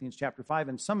 2 Corinthians chapter 5.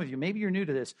 And some of you, maybe you're new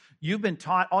to this, you've been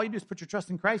taught all you do is put your trust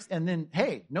in Christ and then,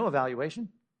 hey, no evaluation.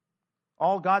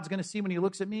 All God's going to see when he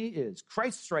looks at me is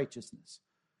Christ's righteousness.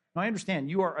 Now, I understand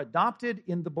you are adopted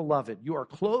in the beloved. You are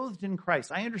clothed in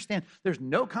Christ. I understand there's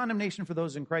no condemnation for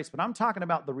those in Christ, but I'm talking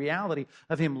about the reality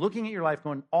of him looking at your life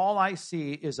going, all I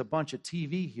see is a bunch of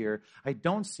TV here. I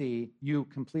don't see you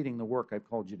completing the work I've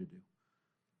called you to do.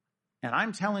 And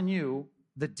I'm telling you,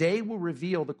 the day will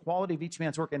reveal the quality of each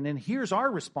man's work. And then here's our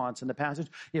response in the passage.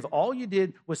 If all you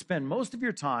did was spend most of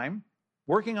your time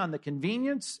working on the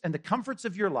convenience and the comforts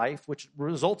of your life, which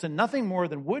results in nothing more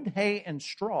than wood, hay, and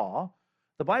straw,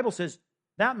 the Bible says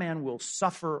that man will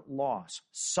suffer loss.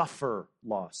 Suffer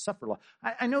loss. Suffer loss.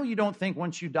 I know you don't think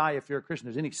once you die, if you're a Christian,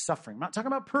 there's any suffering. I'm not talking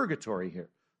about purgatory here.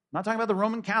 I'm not talking about the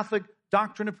Roman Catholic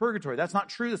doctrine of purgatory. That's not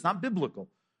true. That's not biblical.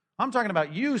 I'm talking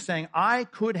about you saying, I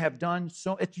could have done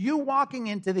so. It's you walking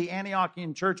into the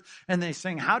Antiochian church and they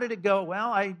saying, how did it go?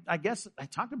 Well, I guess I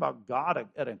talked about God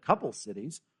at a couple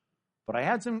cities, but I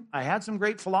had some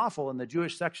great falafel in the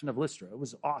Jewish section of Lystra. It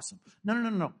was awesome.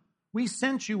 No. We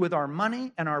sent you with our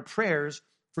money and our prayers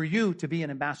for you to be an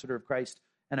ambassador of Christ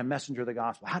and a messenger of the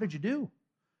gospel. How did you do?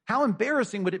 How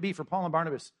embarrassing would it be for Paul and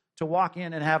Barnabas to walk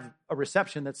in and have a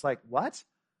reception that's like, what?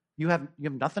 You have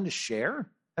nothing to share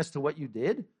as to what you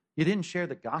did? You didn't share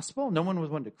the gospel? No one was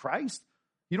won to Christ?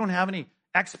 You don't have any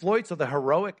exploits of the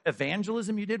heroic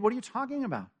evangelism you did? What are you talking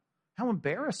about? How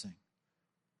embarrassing.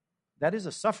 That is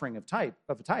a suffering of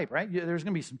a type, right? There's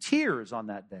going to be some tears on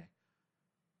that day.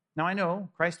 Now, I know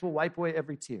Christ will wipe away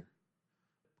every tear.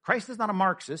 Christ is not a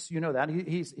Marxist. You know that.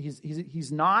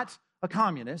 He's not a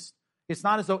communist. It's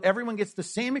not as though everyone gets the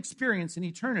same experience in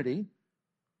eternity.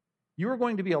 You are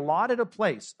going to be allotted a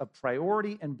place of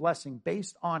priority and blessing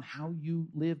based on how you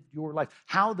lived your life,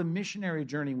 how the missionary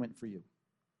journey went for you.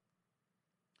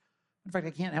 In fact,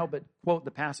 I can't help but quote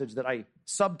the passage that I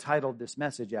subtitled this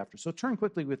message after. So turn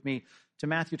quickly with me to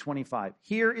Matthew 25.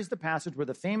 Here is the passage where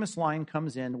the famous line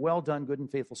comes in, well done, good and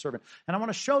faithful servant. And I want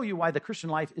to show you why the Christian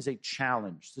life is a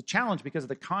challenge. It's a challenge because of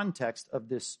the context of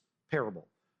this parable.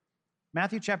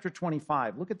 Matthew chapter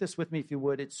 25. Look at this with me if you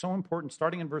would. It's so important.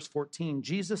 Starting in verse 14,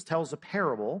 Jesus tells a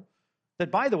parable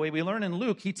that, by the way, we learn in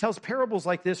Luke, he tells parables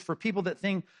like this for people that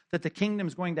think that the kingdom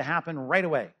is going to happen right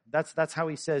away. That's how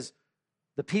he says.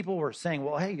 The people were saying,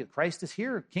 well, hey, Christ is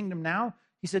here, kingdom now.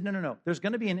 He said, no. There's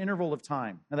going to be an interval of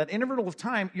time. Now, that interval of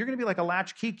time, you're going to be like a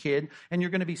latchkey kid, and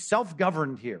you're going to be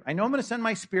self-governed here. I know I'm going to send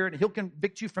my spirit, and he'll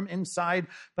convict you from inside,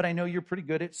 but I know you're pretty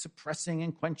good at suppressing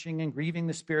and quenching and grieving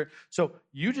the spirit. So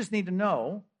you just need to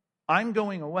know, I'm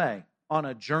going away on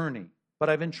a journey, but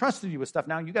I've entrusted you with stuff.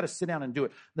 Now you got to sit down and do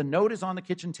it. The note is on the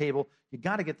kitchen table. You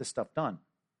got to get this stuff done.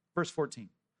 Verse 14.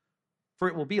 For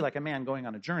it will be like a man going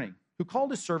on a journey, who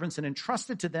called his servants and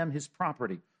entrusted to them his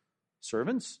property.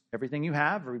 Servants, everything you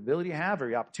have, every ability you have,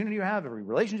 every opportunity you have, every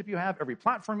relationship you have, every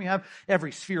platform you have,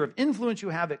 every sphere of influence you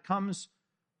have, it comes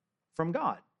from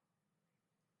God.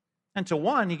 And to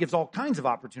one, he gives all kinds of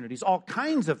opportunities, all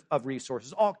kinds of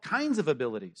resources, all kinds of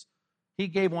abilities. He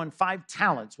gave one 5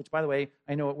 talents, which, by the way,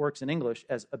 I know it works in English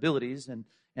as abilities and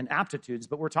aptitudes,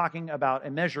 but we're talking about a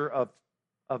measure of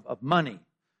money,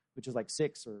 which is like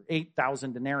 6,000 or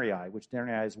 8,000 denarii, which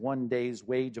denarii is 1 day's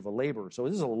wage of a laborer. So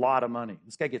this is a lot of money.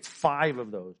 This guy gets 5 of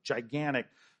those gigantic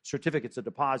certificates of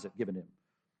deposit given him.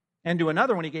 And to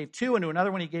another one he gave 2, and to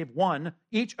another one he gave 1,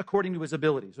 each according to his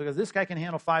ability. So because this guy can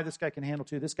handle 5, this guy can handle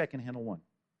 2, this guy can handle 1.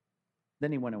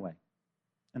 Then he went away.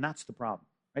 And that's the problem.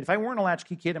 Right? If I weren't a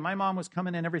latchkey kid and my mom was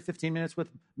coming in every 15 minutes with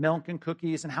milk and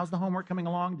cookies, and how's the homework coming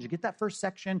along? Did you get that first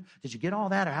section? Did you get all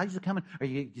that? Or how's it coming? Did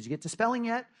you get to spelling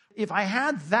yet? If I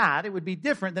had that, it would be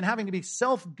different than having to be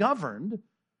self-governed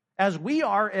as we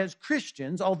are as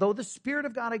Christians, although the Spirit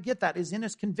of God, I get that, is in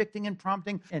us convicting and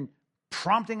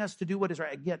prompting us to do what is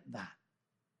right. I get that.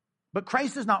 But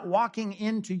Christ is not walking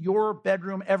into your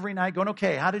bedroom every night going,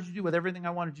 okay, how did you do with everything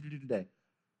I wanted you to do today?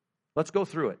 Let's go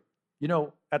through it. You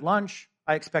know, at lunch,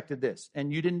 I expected this,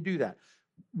 and you didn't do that.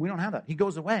 We don't have that. He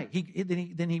goes away.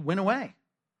 Then he went away.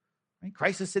 Right?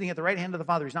 Christ is sitting at the right hand of the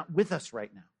Father. He's not with us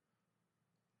right now.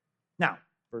 Now,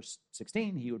 verse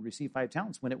 16, he would receive 5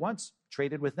 talents. Went it once,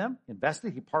 traded with them,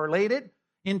 invested. He parlayed it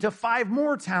into 5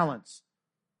 more talents.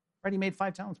 Right? He made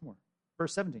 5 talents more.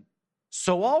 Verse 17.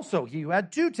 So also he who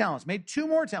had 2 talents made 2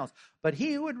 more talents. But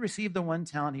he who had received the 1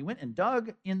 talent, he went and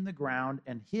dug in the ground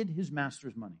and hid his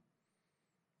master's money.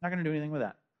 Not going to do anything with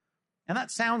that. And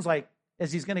that sounds like,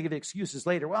 as he's going to give excuses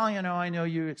later, well, I know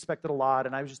you expected a lot,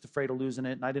 and I was just afraid of losing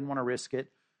it, and I didn't want to risk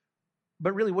it.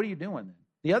 But really, what are you doing then?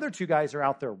 The other 2 guys are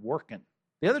out there working.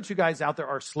 The other 2 guys out there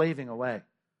are slaving away.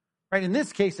 Right? In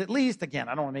this case, at least, again,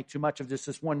 I don't want to make too much of this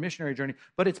one missionary journey,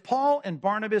 but it's Paul and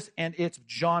Barnabas, and it's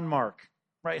John Mark.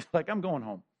 Right? Like, I'm going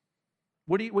home.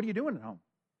 What are you doing at home?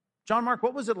 John Mark,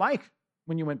 what was it like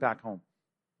when you went back home?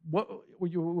 What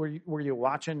were you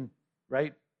watching,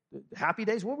 right? Happy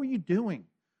Days? What were you doing?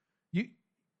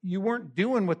 You weren't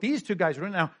doing what these 2 guys were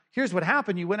doing. Now, here's what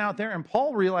happened. You went out there, and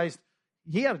Paul realized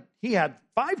he had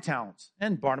 5 talents,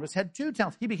 and Barnabas had 2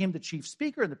 talents. He became the chief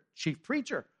speaker and the chief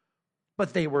preacher.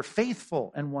 But they were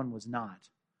faithful, and one was not.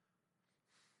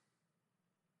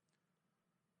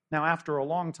 Now, after a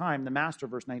long time, the master,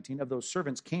 verse 19, of those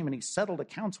servants came, and he settled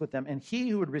accounts with them. And he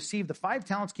who had received the 5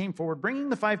 talents came forward, bringing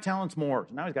the 5 talents more.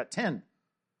 So now he's got 10. He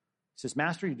says,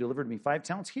 Master, you delivered me 5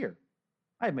 talents. Here,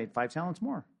 I have made 5 talents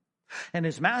more. And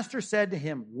his master said to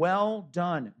him, well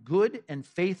done, good and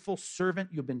faithful servant.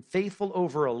 You've been faithful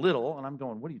over a little. And I'm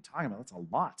going, what are you talking about? That's a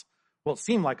lot. Well, it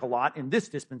seemed like a lot in this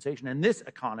dispensation, in this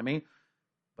economy,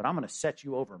 but I'm going to set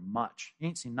you over much. You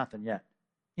ain't seen nothing yet.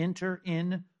 Enter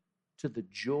in to the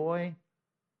joy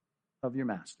of your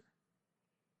master.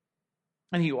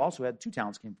 And he who also had 2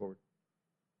 talents came forward.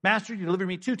 Master, you delivered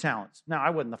me 2 talents. Now, I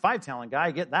wasn't the 5 talent guy.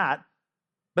 I get that.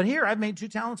 But here, I've made 2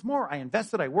 talents more. I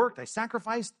invested, I worked, I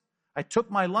sacrificed, I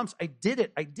took my lumps. I did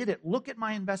it. Look at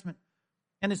my investment.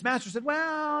 And his master said,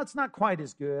 well, it's not quite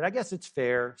as good. I guess it's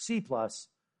fair. C+.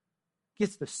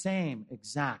 Gets the same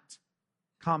exact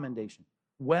commendation.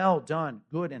 Well done,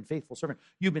 good and faithful servant.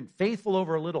 You've been faithful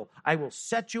over a little. I will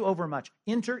set you over much.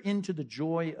 Enter into the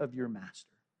joy of your master.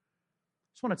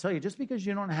 I just want to tell you, just because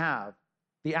you don't have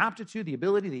the aptitude, the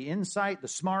ability, the insight, the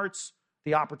smarts,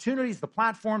 the opportunities, the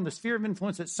platform, the sphere of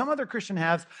influence that some other Christian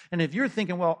has, and if you're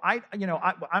thinking, well,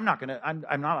 I'm not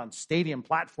on stadium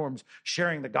platforms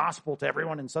sharing the gospel to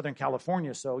everyone in Southern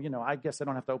California, so I guess I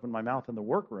don't have to open my mouth in the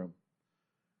workroom.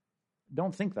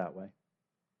 Don't think that way.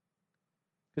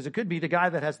 Because it could be the guy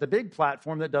that has the big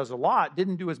platform that does a lot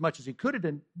didn't do as much as he could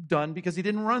have done because he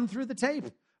didn't run through the tape.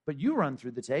 But you run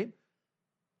through the tape,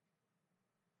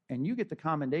 and you get the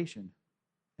commendation.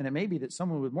 And it may be that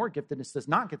someone with more giftedness does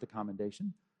not get the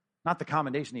commendation. Not the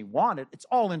commendation he wanted. It's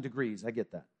all in degrees. I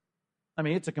get that. I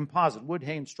mean, it's a composite. Wood,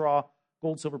 hay, and straw,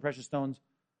 gold, silver, precious stones.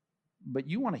 But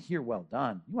you want to hear well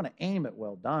done. You want to aim at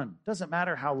well done. It doesn't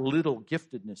matter how little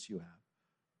giftedness you have.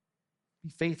 Be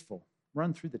faithful.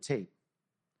 Run through the tape.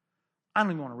 I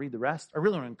don't even want to read the rest. I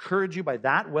really want to encourage you by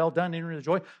that. Well done, enter the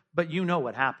joy. But you know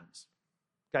what happens.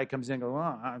 Guy comes in and goes,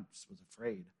 well, I just was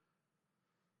afraid.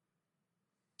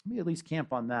 Let me at least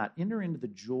camp on that. Enter into the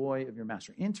joy of your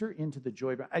master. Enter into the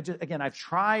joy. I've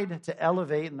tried to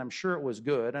elevate, and I'm sure it was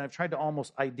good, and I've tried to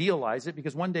almost idealize it,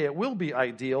 because one day it will be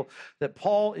ideal that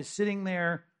Paul is sitting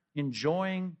there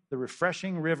enjoying the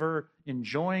refreshing river,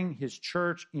 enjoying his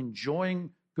church,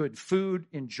 enjoying good food,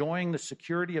 enjoying the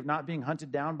security of not being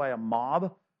hunted down by a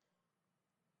mob.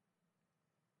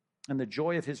 And the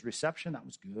joy of his reception, that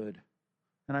was good.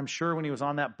 And I'm sure when he was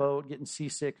on that boat getting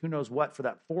seasick, who knows what, for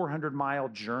that 400-mile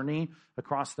journey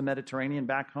across the Mediterranean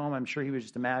back home, I'm sure he was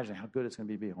just imagining how good it's going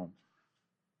to be home.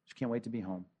 Just can't wait to be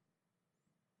home.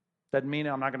 Doesn't mean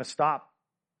I'm not going to stop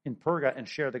in Perga and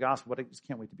share the gospel, but I just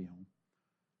can't wait to be home.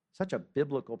 Such a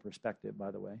biblical perspective,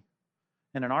 by the way.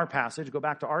 And in our passage, go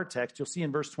back to our text, you'll see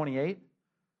in verse 28,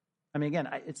 I mean, again,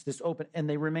 it's this open, and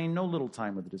they remain no little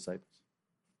time with the disciples.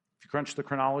 If you crunch the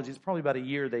chronology, it's probably about a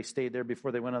year they stayed there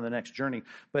before they went on the next journey.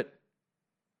 But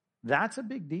that's a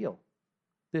big deal.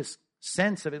 This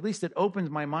sense of, at least it opens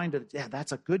my mind to,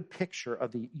 that's a good picture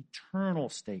of the eternal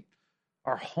state.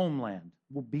 Our homeland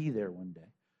will be there one day.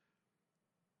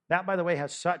 That, by the way,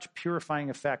 has such purifying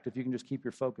effect if you can just keep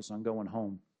your focus on going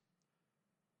home.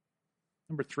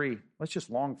 Number 3, let's just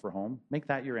long for home. Make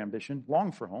that your ambition.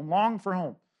 Long for home. Long for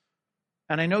home.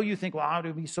 And I know you think, well, how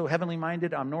do we be so heavenly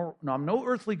minded? I'm no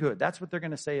earthly good. That's what they're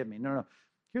going to say of me. No.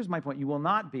 Here's my point. You will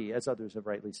not be, as others have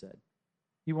rightly said.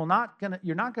 You're not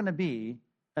going to be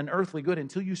an earthly good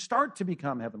until you start to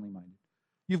become heavenly minded.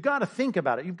 You've got to think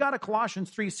about it. You've got to, Colossians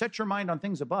 3, set your mind on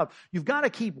things above. You've got to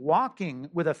keep walking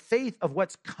with a faith of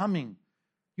what's coming.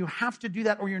 You have to do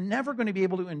that, or you're never going to be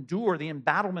able to endure the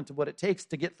embattlement of what it takes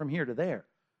to get from here to there.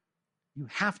 You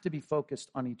have to be focused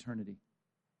on eternity.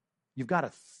 You've got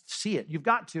to see it. You've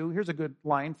got to, here's a good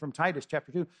line from Titus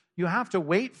chapter 2. You have to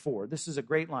wait for, this is a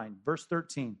great line, verse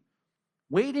 13.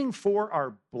 Waiting for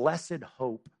our blessed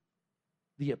hope,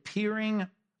 the appearing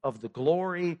of the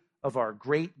glory of our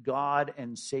great God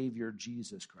and Savior,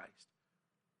 Jesus Christ.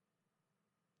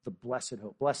 The blessed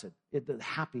hope, blessed, the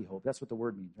happy hope. That's what the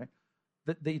word means, right?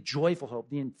 The joyful hope,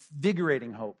 the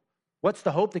invigorating hope. What's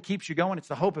the hope that keeps you going? It's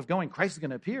the hope of going. Christ is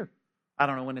going to appear. I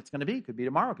don't know when it's going to be. Could be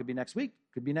tomorrow. Could be next week.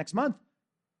 Could be next month.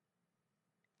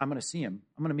 I'm going to see him.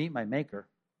 I'm going to meet my maker.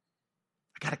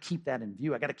 I got to keep that in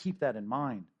view. I got to keep that in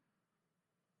mind.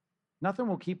 Nothing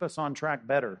will keep us on track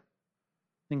better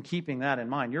than keeping that in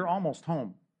mind. You're almost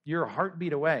home. You're a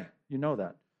heartbeat away. You know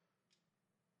that.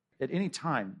 At any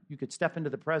time, you could step into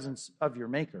the presence of your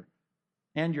maker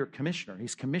and your commissioner.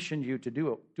 He's commissioned you to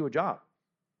do a job.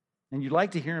 And you'd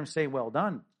like to hear him say, well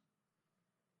done.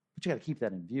 But you got to keep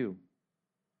that in view.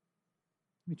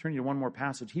 Let me turn you to one more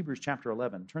passage, Hebrews chapter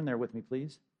 11. Turn there with me,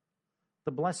 please.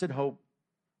 The blessed hope,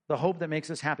 the hope that makes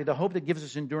us happy, the hope that gives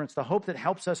us endurance, the hope that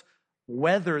helps us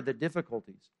weather the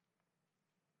difficulties.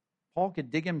 Paul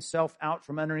could dig himself out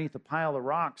from underneath a pile of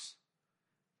rocks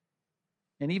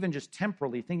and even just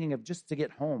temporarily thinking of just to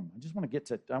get home. I want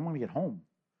to get home.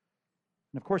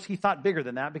 And of course, he thought bigger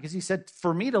than that because he said,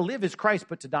 for me to live is Christ,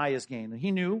 but to die is gain. And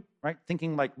he knew, right,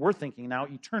 thinking like we're thinking now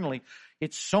eternally,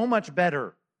 it's so much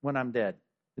better when I'm dead.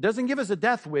 It doesn't give us a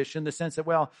death wish in the sense that,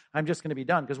 well, I'm just going to be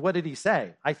done. Because what did he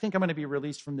say? I think I'm going to be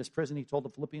released from this prison, he told the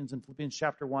Philippians in Philippians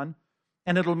chapter 1.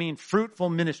 And it'll mean fruitful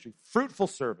ministry, fruitful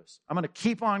service. I'm going to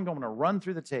keep on going, I'm going to run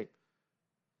through the tape.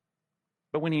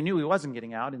 But when he knew he wasn't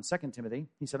getting out in 2 Timothy,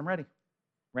 he said, I'm ready.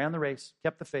 Ran the race,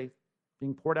 kept the faith,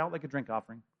 being poured out like a drink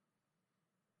offering.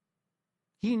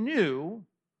 He knew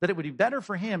that it would be better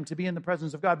for him to be in the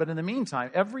presence of God. But in the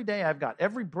meantime, every day I've got,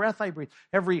 every breath I breathe,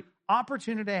 every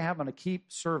opportunity I have, I'm going to keep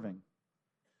serving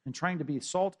and trying to be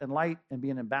salt and light and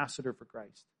be an ambassador for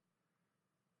Christ.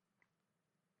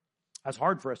 That's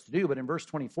hard for us to do, but in verse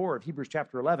 24 of Hebrews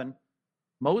chapter 11,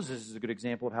 Moses is a good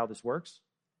example of how this works.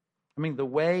 I mean, the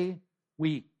way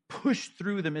we push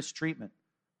through the mistreatment,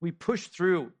 we push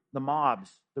through the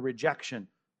mobs, the rejection,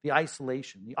 the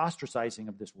isolation, the ostracizing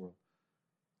of this world.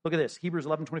 Look at this, Hebrews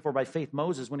 11:24. By faith,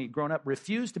 Moses, when he'd grown up,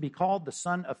 refused to be called the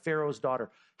son of Pharaoh's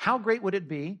daughter. How great would it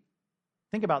be,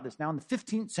 think about this now, in the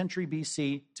 15th century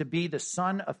BC, to be the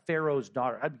son of Pharaoh's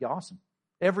daughter? That'd be awesome.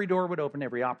 Every door would open,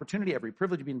 every opportunity, every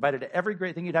privilege. You'd be invited to every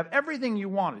great thing. You'd have everything you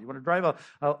wanted. You want to drive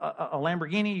a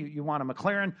Lamborghini, you want a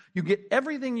McLaren. You get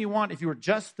everything you want if you were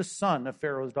just the son of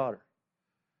Pharaoh's daughter.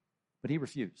 But he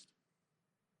refused,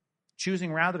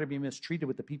 choosing rather to be mistreated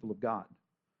with the people of God.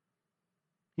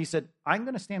 He said, I'm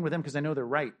going to stand with them because I know they're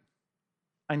right.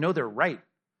 I know they're right.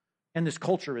 And this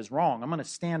culture is wrong. I'm going to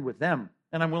stand with them.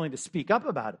 And I'm willing to speak up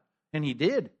about it. And he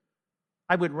did.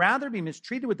 I would rather be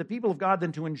mistreated with the people of God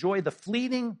than to enjoy the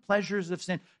fleeting pleasures of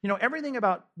sin. You know, everything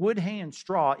about wood, hay, and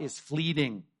straw is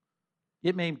fleeting.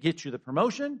 It may get you the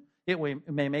promotion. It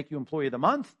may make you employee of the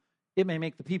month. It may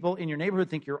make the people in your neighborhood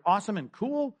think you're awesome and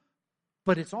cool.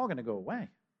 But it's all going to go away.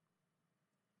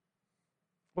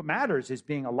 What matters is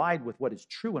being allied with what is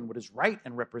true and what is right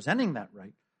and representing that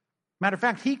right. Matter of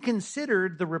fact, he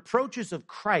considered the reproaches of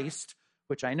Christ,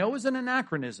 which I know is an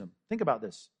anachronism. Think about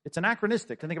this. It's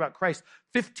anachronistic to think about Christ.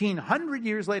 1,500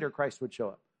 years later, Christ would show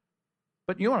up.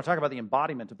 But you want to talk about the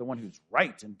embodiment of the one who's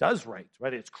right and does right?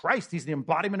 It's Christ. He's the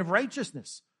embodiment of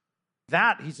righteousness.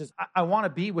 That, he says, I want to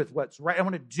be with what's right. I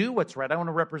want to do what's right. I want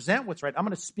to represent what's right. I'm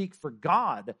going to speak for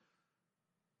God.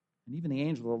 And even the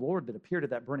angel of the Lord that appeared at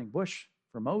that burning bush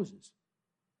for Moses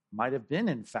might have been,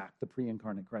 in fact, the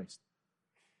pre-incarnate Christ.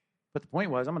 But the point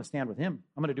was, I'm going to stand with him.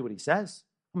 I'm going to do what he says.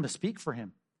 I'm going to speak for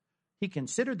him. He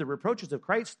considered the reproaches of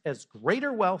Christ as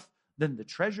greater wealth than the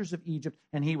treasures of Egypt,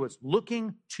 and he was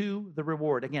looking to the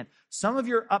reward. Again, some of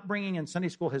your upbringing in Sunday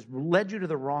school has led you to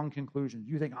the wrong conclusions.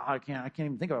 You think, I can't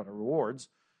even think about the rewards.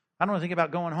 I don't want to think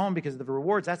about going home because of the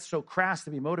rewards. That's so crass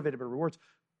to be motivated by rewards.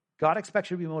 God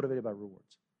expects you to be motivated by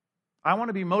rewards. I want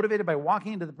to be motivated by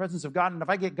walking into the presence of God, and if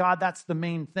I get God, that's the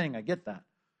main thing. I get that.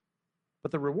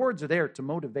 But the rewards are there to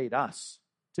motivate us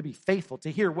to be faithful,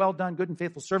 to hear, well done, good and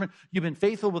faithful servant. You've been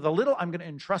faithful with a little, I'm going to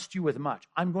entrust you with much.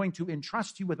 I'm going to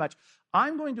entrust you with much.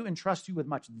 I'm going to entrust you with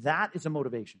much. That is a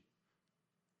motivation.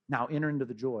 Now enter into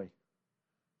the joy.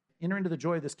 Enter into the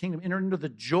joy of this kingdom. Enter into the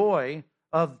joy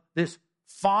of this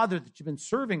Father that you've been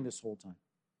serving this whole time.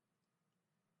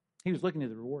 He was looking at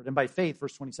the reward. And by faith,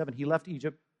 verse 27, he left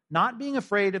Egypt, not being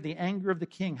afraid of the anger of the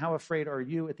king. How afraid are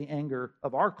you at the anger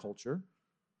of our culture,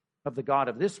 of the God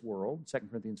of this world, 2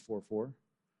 Corinthians 4:4,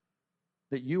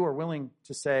 that you are willing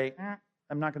to say,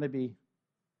 I'm not going to be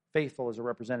faithful as a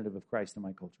representative of Christ in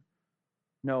my culture.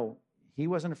 No, he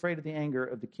wasn't afraid of the anger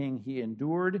of the king. He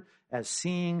endured as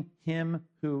seeing him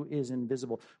who is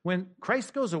invisible. When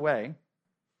Christ goes away,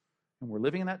 and we're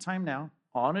living in that time now,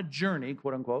 on a journey,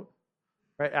 quote unquote,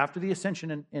 right after the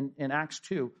ascension in Acts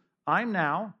 2, I'm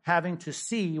now having to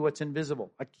see what's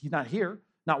invisible. He's not here,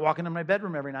 not walking in my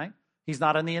bedroom every night. He's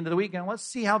not on the end of the weekend. Let's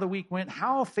see how the week went.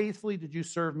 How faithfully did you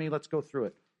serve me? Let's go through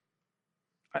it.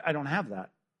 I don't have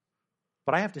that.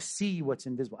 But I have to see what's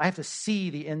invisible. I have to see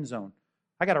the end zone.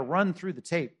 I got to run through the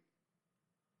tape.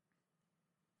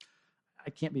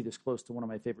 I can't be this close to one of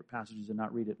my favorite passages and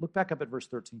not read it. Look back up at verse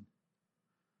 13.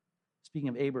 Speaking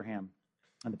of Abraham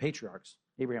and the patriarchs,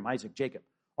 Abraham, Isaac, Jacob,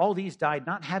 all these died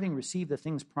not having received the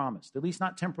things promised, at least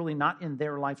not temporally, not in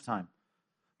their lifetime,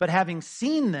 but having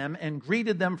seen them and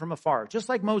greeted them from afar, just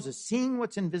like Moses, seeing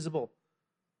what's invisible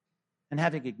and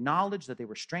having acknowledged that they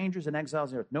were strangers and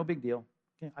exiles on earth. No big deal.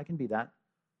 Okay, I can be that.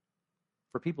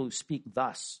 For people who speak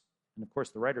thus, and of course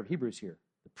the writer of Hebrews here,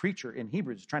 the preacher in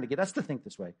Hebrews is trying to get us to think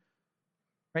this way,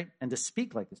 right? And to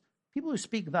speak like this. People who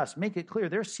speak thus make it clear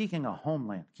they're seeking a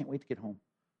homeland. Can't wait to get home.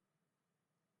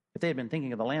 If they had been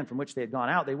thinking of the land from which they had gone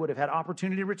out, they would have had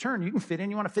opportunity to return. You can fit in.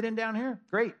 You want to fit in down here?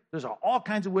 Great. There's all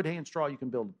kinds of wood, hay, and straw you can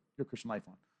build your Christian life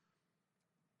on.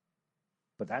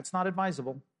 But that's not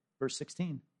advisable. Verse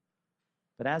 16.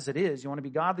 But as it is, you want to be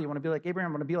godly, you want to be like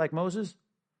Abraham, you want to be like Moses?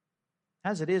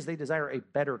 As it is, they desire a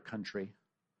better country,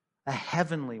 a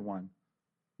heavenly one.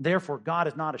 Therefore, God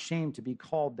is not ashamed to be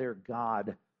called their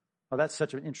God. Oh, that's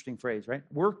such an interesting phrase, right?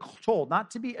 We're told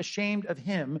not to be ashamed of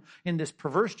him in this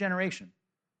perverse generation.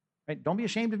 Right? Don't be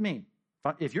ashamed of me.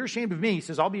 If you're ashamed of me, he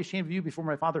says, I'll be ashamed of you before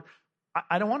my Father.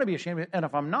 I don't want to be ashamed of it. And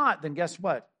if I'm not, then guess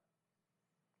what?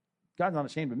 God's not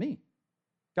ashamed of me.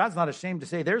 God's not ashamed to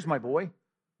say, there's my boy.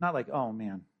 Not like, oh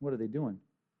man, what are they doing?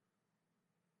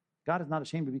 God is not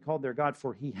ashamed to be called their God,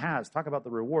 for he has, talk about the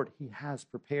reward, he has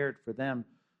prepared for them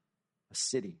a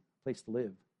city, a place to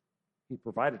live. He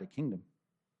provided a kingdom.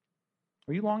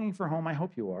 Are you longing for home? I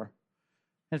hope you are.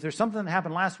 And if there's something that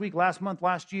happened last week, last month,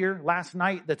 last year, last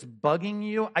night that's bugging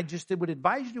you, I just would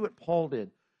advise you to do what Paul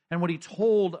did and what he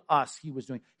told us he was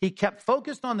doing. He kept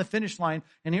focused on the finish line,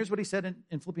 and here's what he said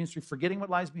in Philippians 3, forgetting what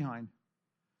lies behind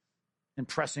and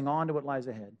pressing on to what lies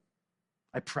ahead.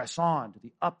 I press on to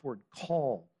the upward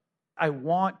call. I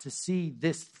want to see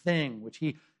this thing, which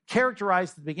he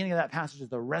characterized at the beginning of that passage as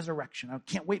the resurrection. I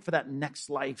can't wait for that next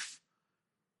life.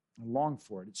 I long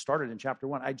for it. It started in chapter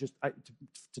 1.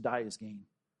 To die is gain.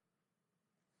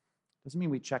 Doesn't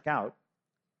mean we check out.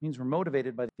 It means we're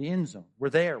motivated by the end zone. We're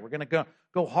there. We're going to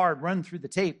go hard, run through the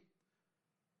tape.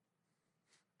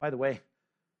 By the way,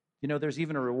 there's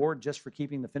even a reward just for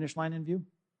keeping the finish line in view.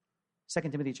 2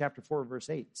 Timothy chapter 4, verse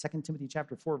 8. 2 Timothy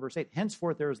chapter 4, verse 8.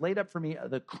 Henceforth there is laid up for me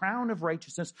the crown of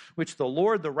righteousness, which the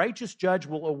Lord, the righteous judge,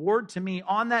 will award to me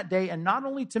on that day, and not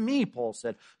only to me, Paul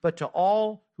said, but to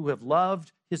all who have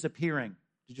loved his appearing.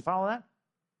 Did you follow that?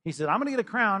 He said, I'm going to get a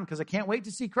crown because I can't wait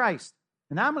to see Christ.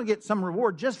 And I'm going to get some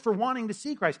reward just for wanting to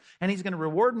see Christ. And he's going to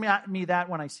reward me that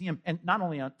when I see him. And not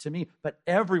only to me, but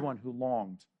everyone who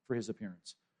longed for his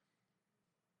appearance.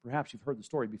 Perhaps you've heard the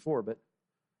story before, but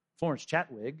Florence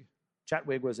Chatwig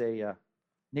was a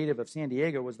native of San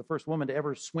Diego, was the first woman to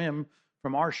ever swim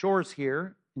from our shores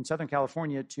here in Southern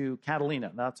California to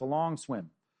Catalina. That's a long swim,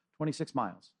 26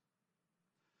 miles.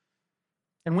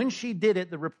 And when she did it,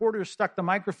 the reporters stuck the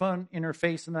microphone in her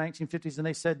face in the 1950s, and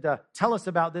they said, tell us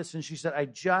about this. And she said, I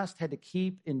just had to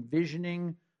keep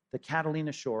envisioning the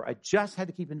Catalina shore. I just had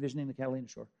to keep envisioning the Catalina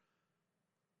shore.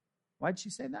 Why did she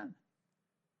say that?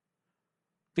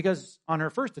 Because on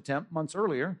her first attempt, months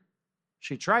earlier,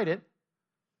 she tried it,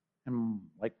 and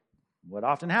like what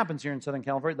often happens here in Southern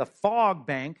California, the fog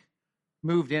bank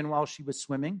moved in while she was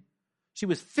swimming. She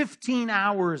was 15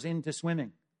 hours into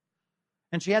swimming.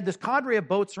 And she had this cadre of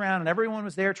boats around, and everyone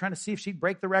was there trying to see if she'd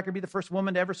break the record, be the first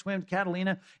woman to ever swim to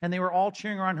Catalina. And they were all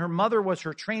cheering her on. Her mother was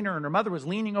her trainer, and her mother was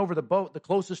leaning over the boat, the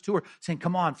closest to her, saying,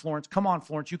 come on, Florence,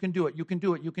 you can do it, you can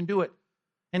do it, you can do it.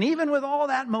 And even with all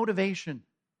that motivation,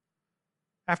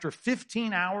 after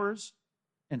 15 hours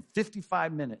and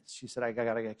 55 minutes, she said, I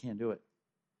can't do it.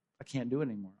 I can't do it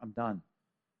anymore. I'm done.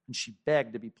 And she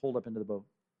begged to be pulled up into the boat.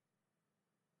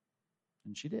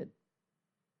 And she did.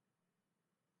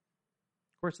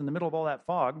 Of course, in the middle of all that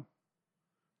fog,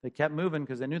 they kept moving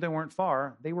because they knew they weren't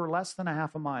far. They were less than a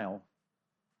half a mile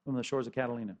from the shores of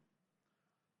Catalina.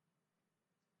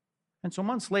 And so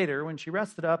months later, when she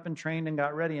rested up and trained and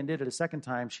got ready and did it a second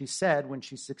time, she said when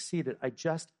she succeeded, I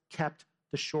just kept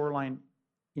the shoreline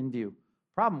in view.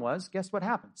 Problem was, guess what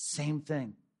happened? Same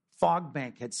thing. Fog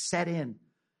bank had set in,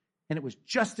 and it was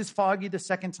just as foggy the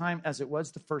second time as it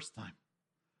was the first time.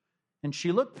 And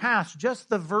she looked past just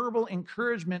the verbal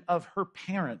encouragement of her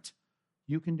parent.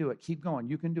 You can do it. Keep going.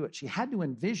 You can do it. She had to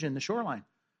envision the shoreline.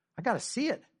 I got to see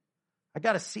it. I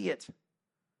got to see it.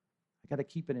 I got to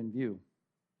keep it in view.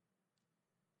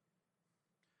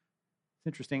 It's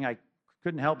interesting. I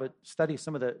couldn't help but study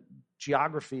some of the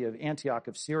geography of Antioch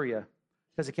of Syria,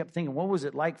 because I kept thinking, what was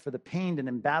it like for the pained and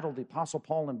embattled Apostle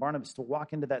Paul and Barnabas to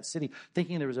walk into that city,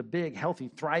 thinking there was a big, healthy,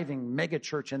 thriving mega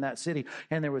church in that city,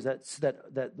 and there was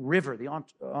that river, the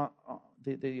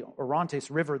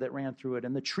Orontes River that ran through it,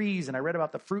 and the trees, and I read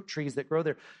about the fruit trees that grow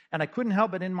there, and I couldn't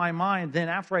help but in my mind, then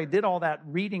after I did all that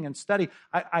reading and study,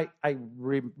 I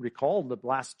recalled the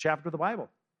last chapter of the Bible,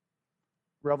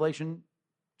 Revelation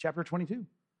chapter 22,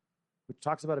 which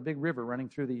talks about a big river running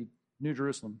through the New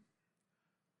Jerusalem.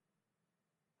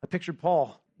 I pictured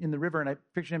Paul in the river, and I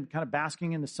pictured him kind of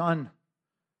basking in the sun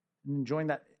and enjoying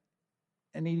that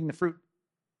and eating the fruit.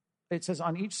 It says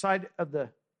on each side of the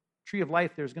tree of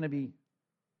life, there's going to be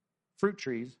fruit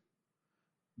trees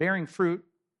bearing fruit.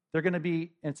 They're going to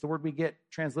be, and it's the word we get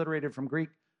transliterated from Greek,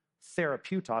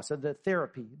 therapeutos, the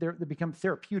therapy. They become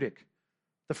therapeutic.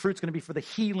 The fruit's going to be for the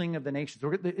healing of the nations.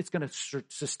 It's going to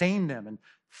sustain them and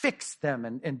fix them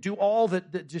and do all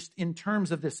that just in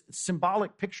terms of this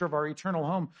symbolic picture of our eternal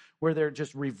home, where they're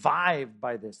just revived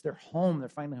by this. They're home. They're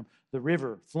finally home. The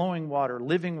river, flowing water,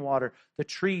 living water, the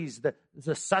trees,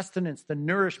 the sustenance, the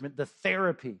nourishment, the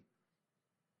therapy.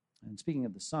 And speaking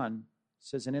of the sun, it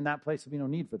says, and in that place there'll be no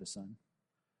need for the sun,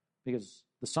 because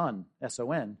the sun,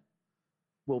 S-O-N,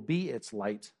 will be its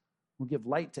light, will give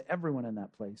light to everyone in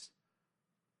that place.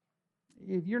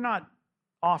 If you're not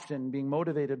often being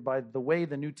motivated by the way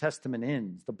the New Testament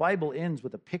ends, the Bible ends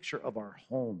with a picture of our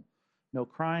home. No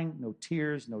crying, no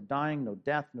tears, no dying, no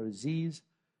death, no disease.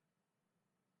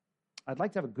 I'd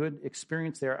like to have a good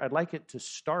experience there. I'd like it to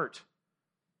start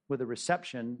with a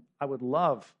reception. I would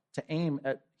love to aim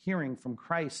at hearing from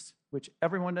Christ, which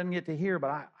everyone doesn't get to hear,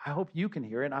 but I hope you can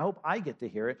hear it, and I hope I get to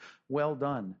hear it. Well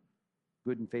done,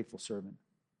 good and faithful servant.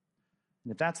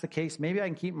 And if that's the case, maybe I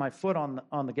can keep my foot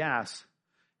on the gas,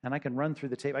 and I can run through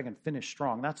the tape. I can finish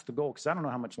strong. That's the goal, because I don't know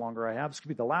how much longer I have. This could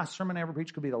be the last sermon I ever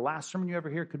preach. Could be the last sermon you ever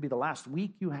hear. Could be the last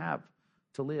week you have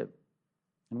to live.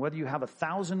 And whether you have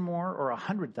 1,000 more or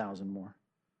 100,000 more,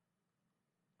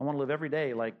 I want to live every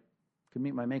day like I could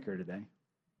meet my Maker today.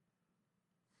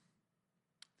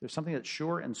 There's something that's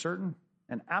sure and certain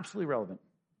and absolutely relevant.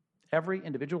 Every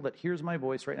individual that hears my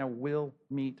voice right now will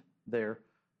meet their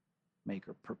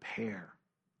Maker. Prepare.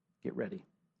 Get ready.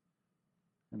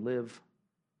 And live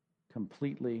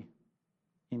completely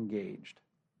engaged.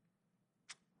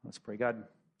 Let's pray. God,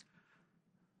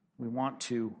 we want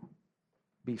to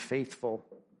be faithful,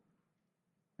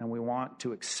 and we want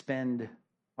to expend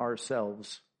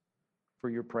ourselves for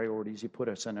your priorities. You put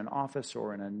us in an office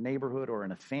or in a neighborhood or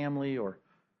in a family or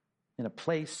in a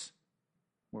place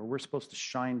where we're supposed to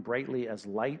shine brightly as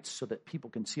lights so that people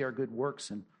can see our good works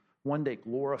and one day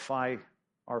glorify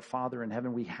our Father in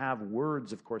heaven. We have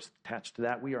words, of course, attached to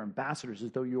that. We are ambassadors,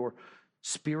 as though your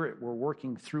Spirit were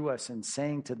working through us and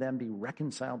saying to them, be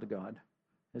reconciled to God,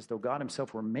 as though God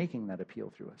himself were making that appeal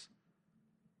through us.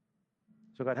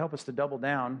 So God, help us to double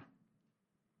down.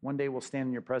 One day we'll stand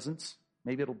in your presence.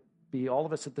 Maybe it'll be all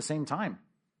of us at the same time.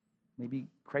 Maybe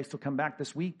Christ will come back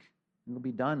this week and it'll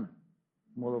be done.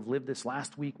 We'll have lived this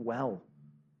last week well.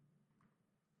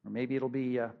 Or maybe it'll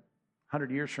be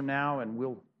 100 years from now and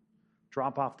we'll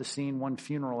drop off the scene one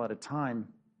funeral at a time.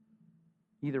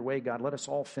 Either way, God, let us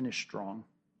all finish strong.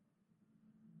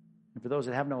 And for those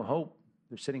that have no hope,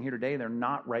 they're sitting here today, they're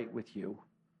not right with you.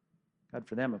 God,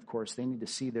 for them, of course, they need to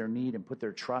see their need and put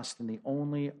their trust in the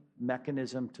only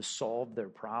mechanism to solve their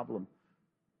problem,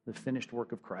 the finished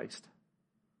work of Christ.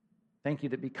 Thank you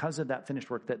that because of that finished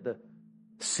work, that the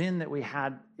sin that we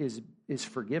had is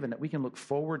forgiven, that we can look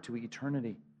forward to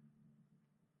eternity.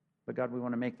 But God, we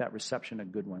want to make that reception a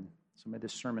good one. So may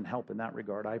this sermon help in that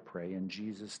regard, I pray, in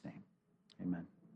Jesus' name. Amen.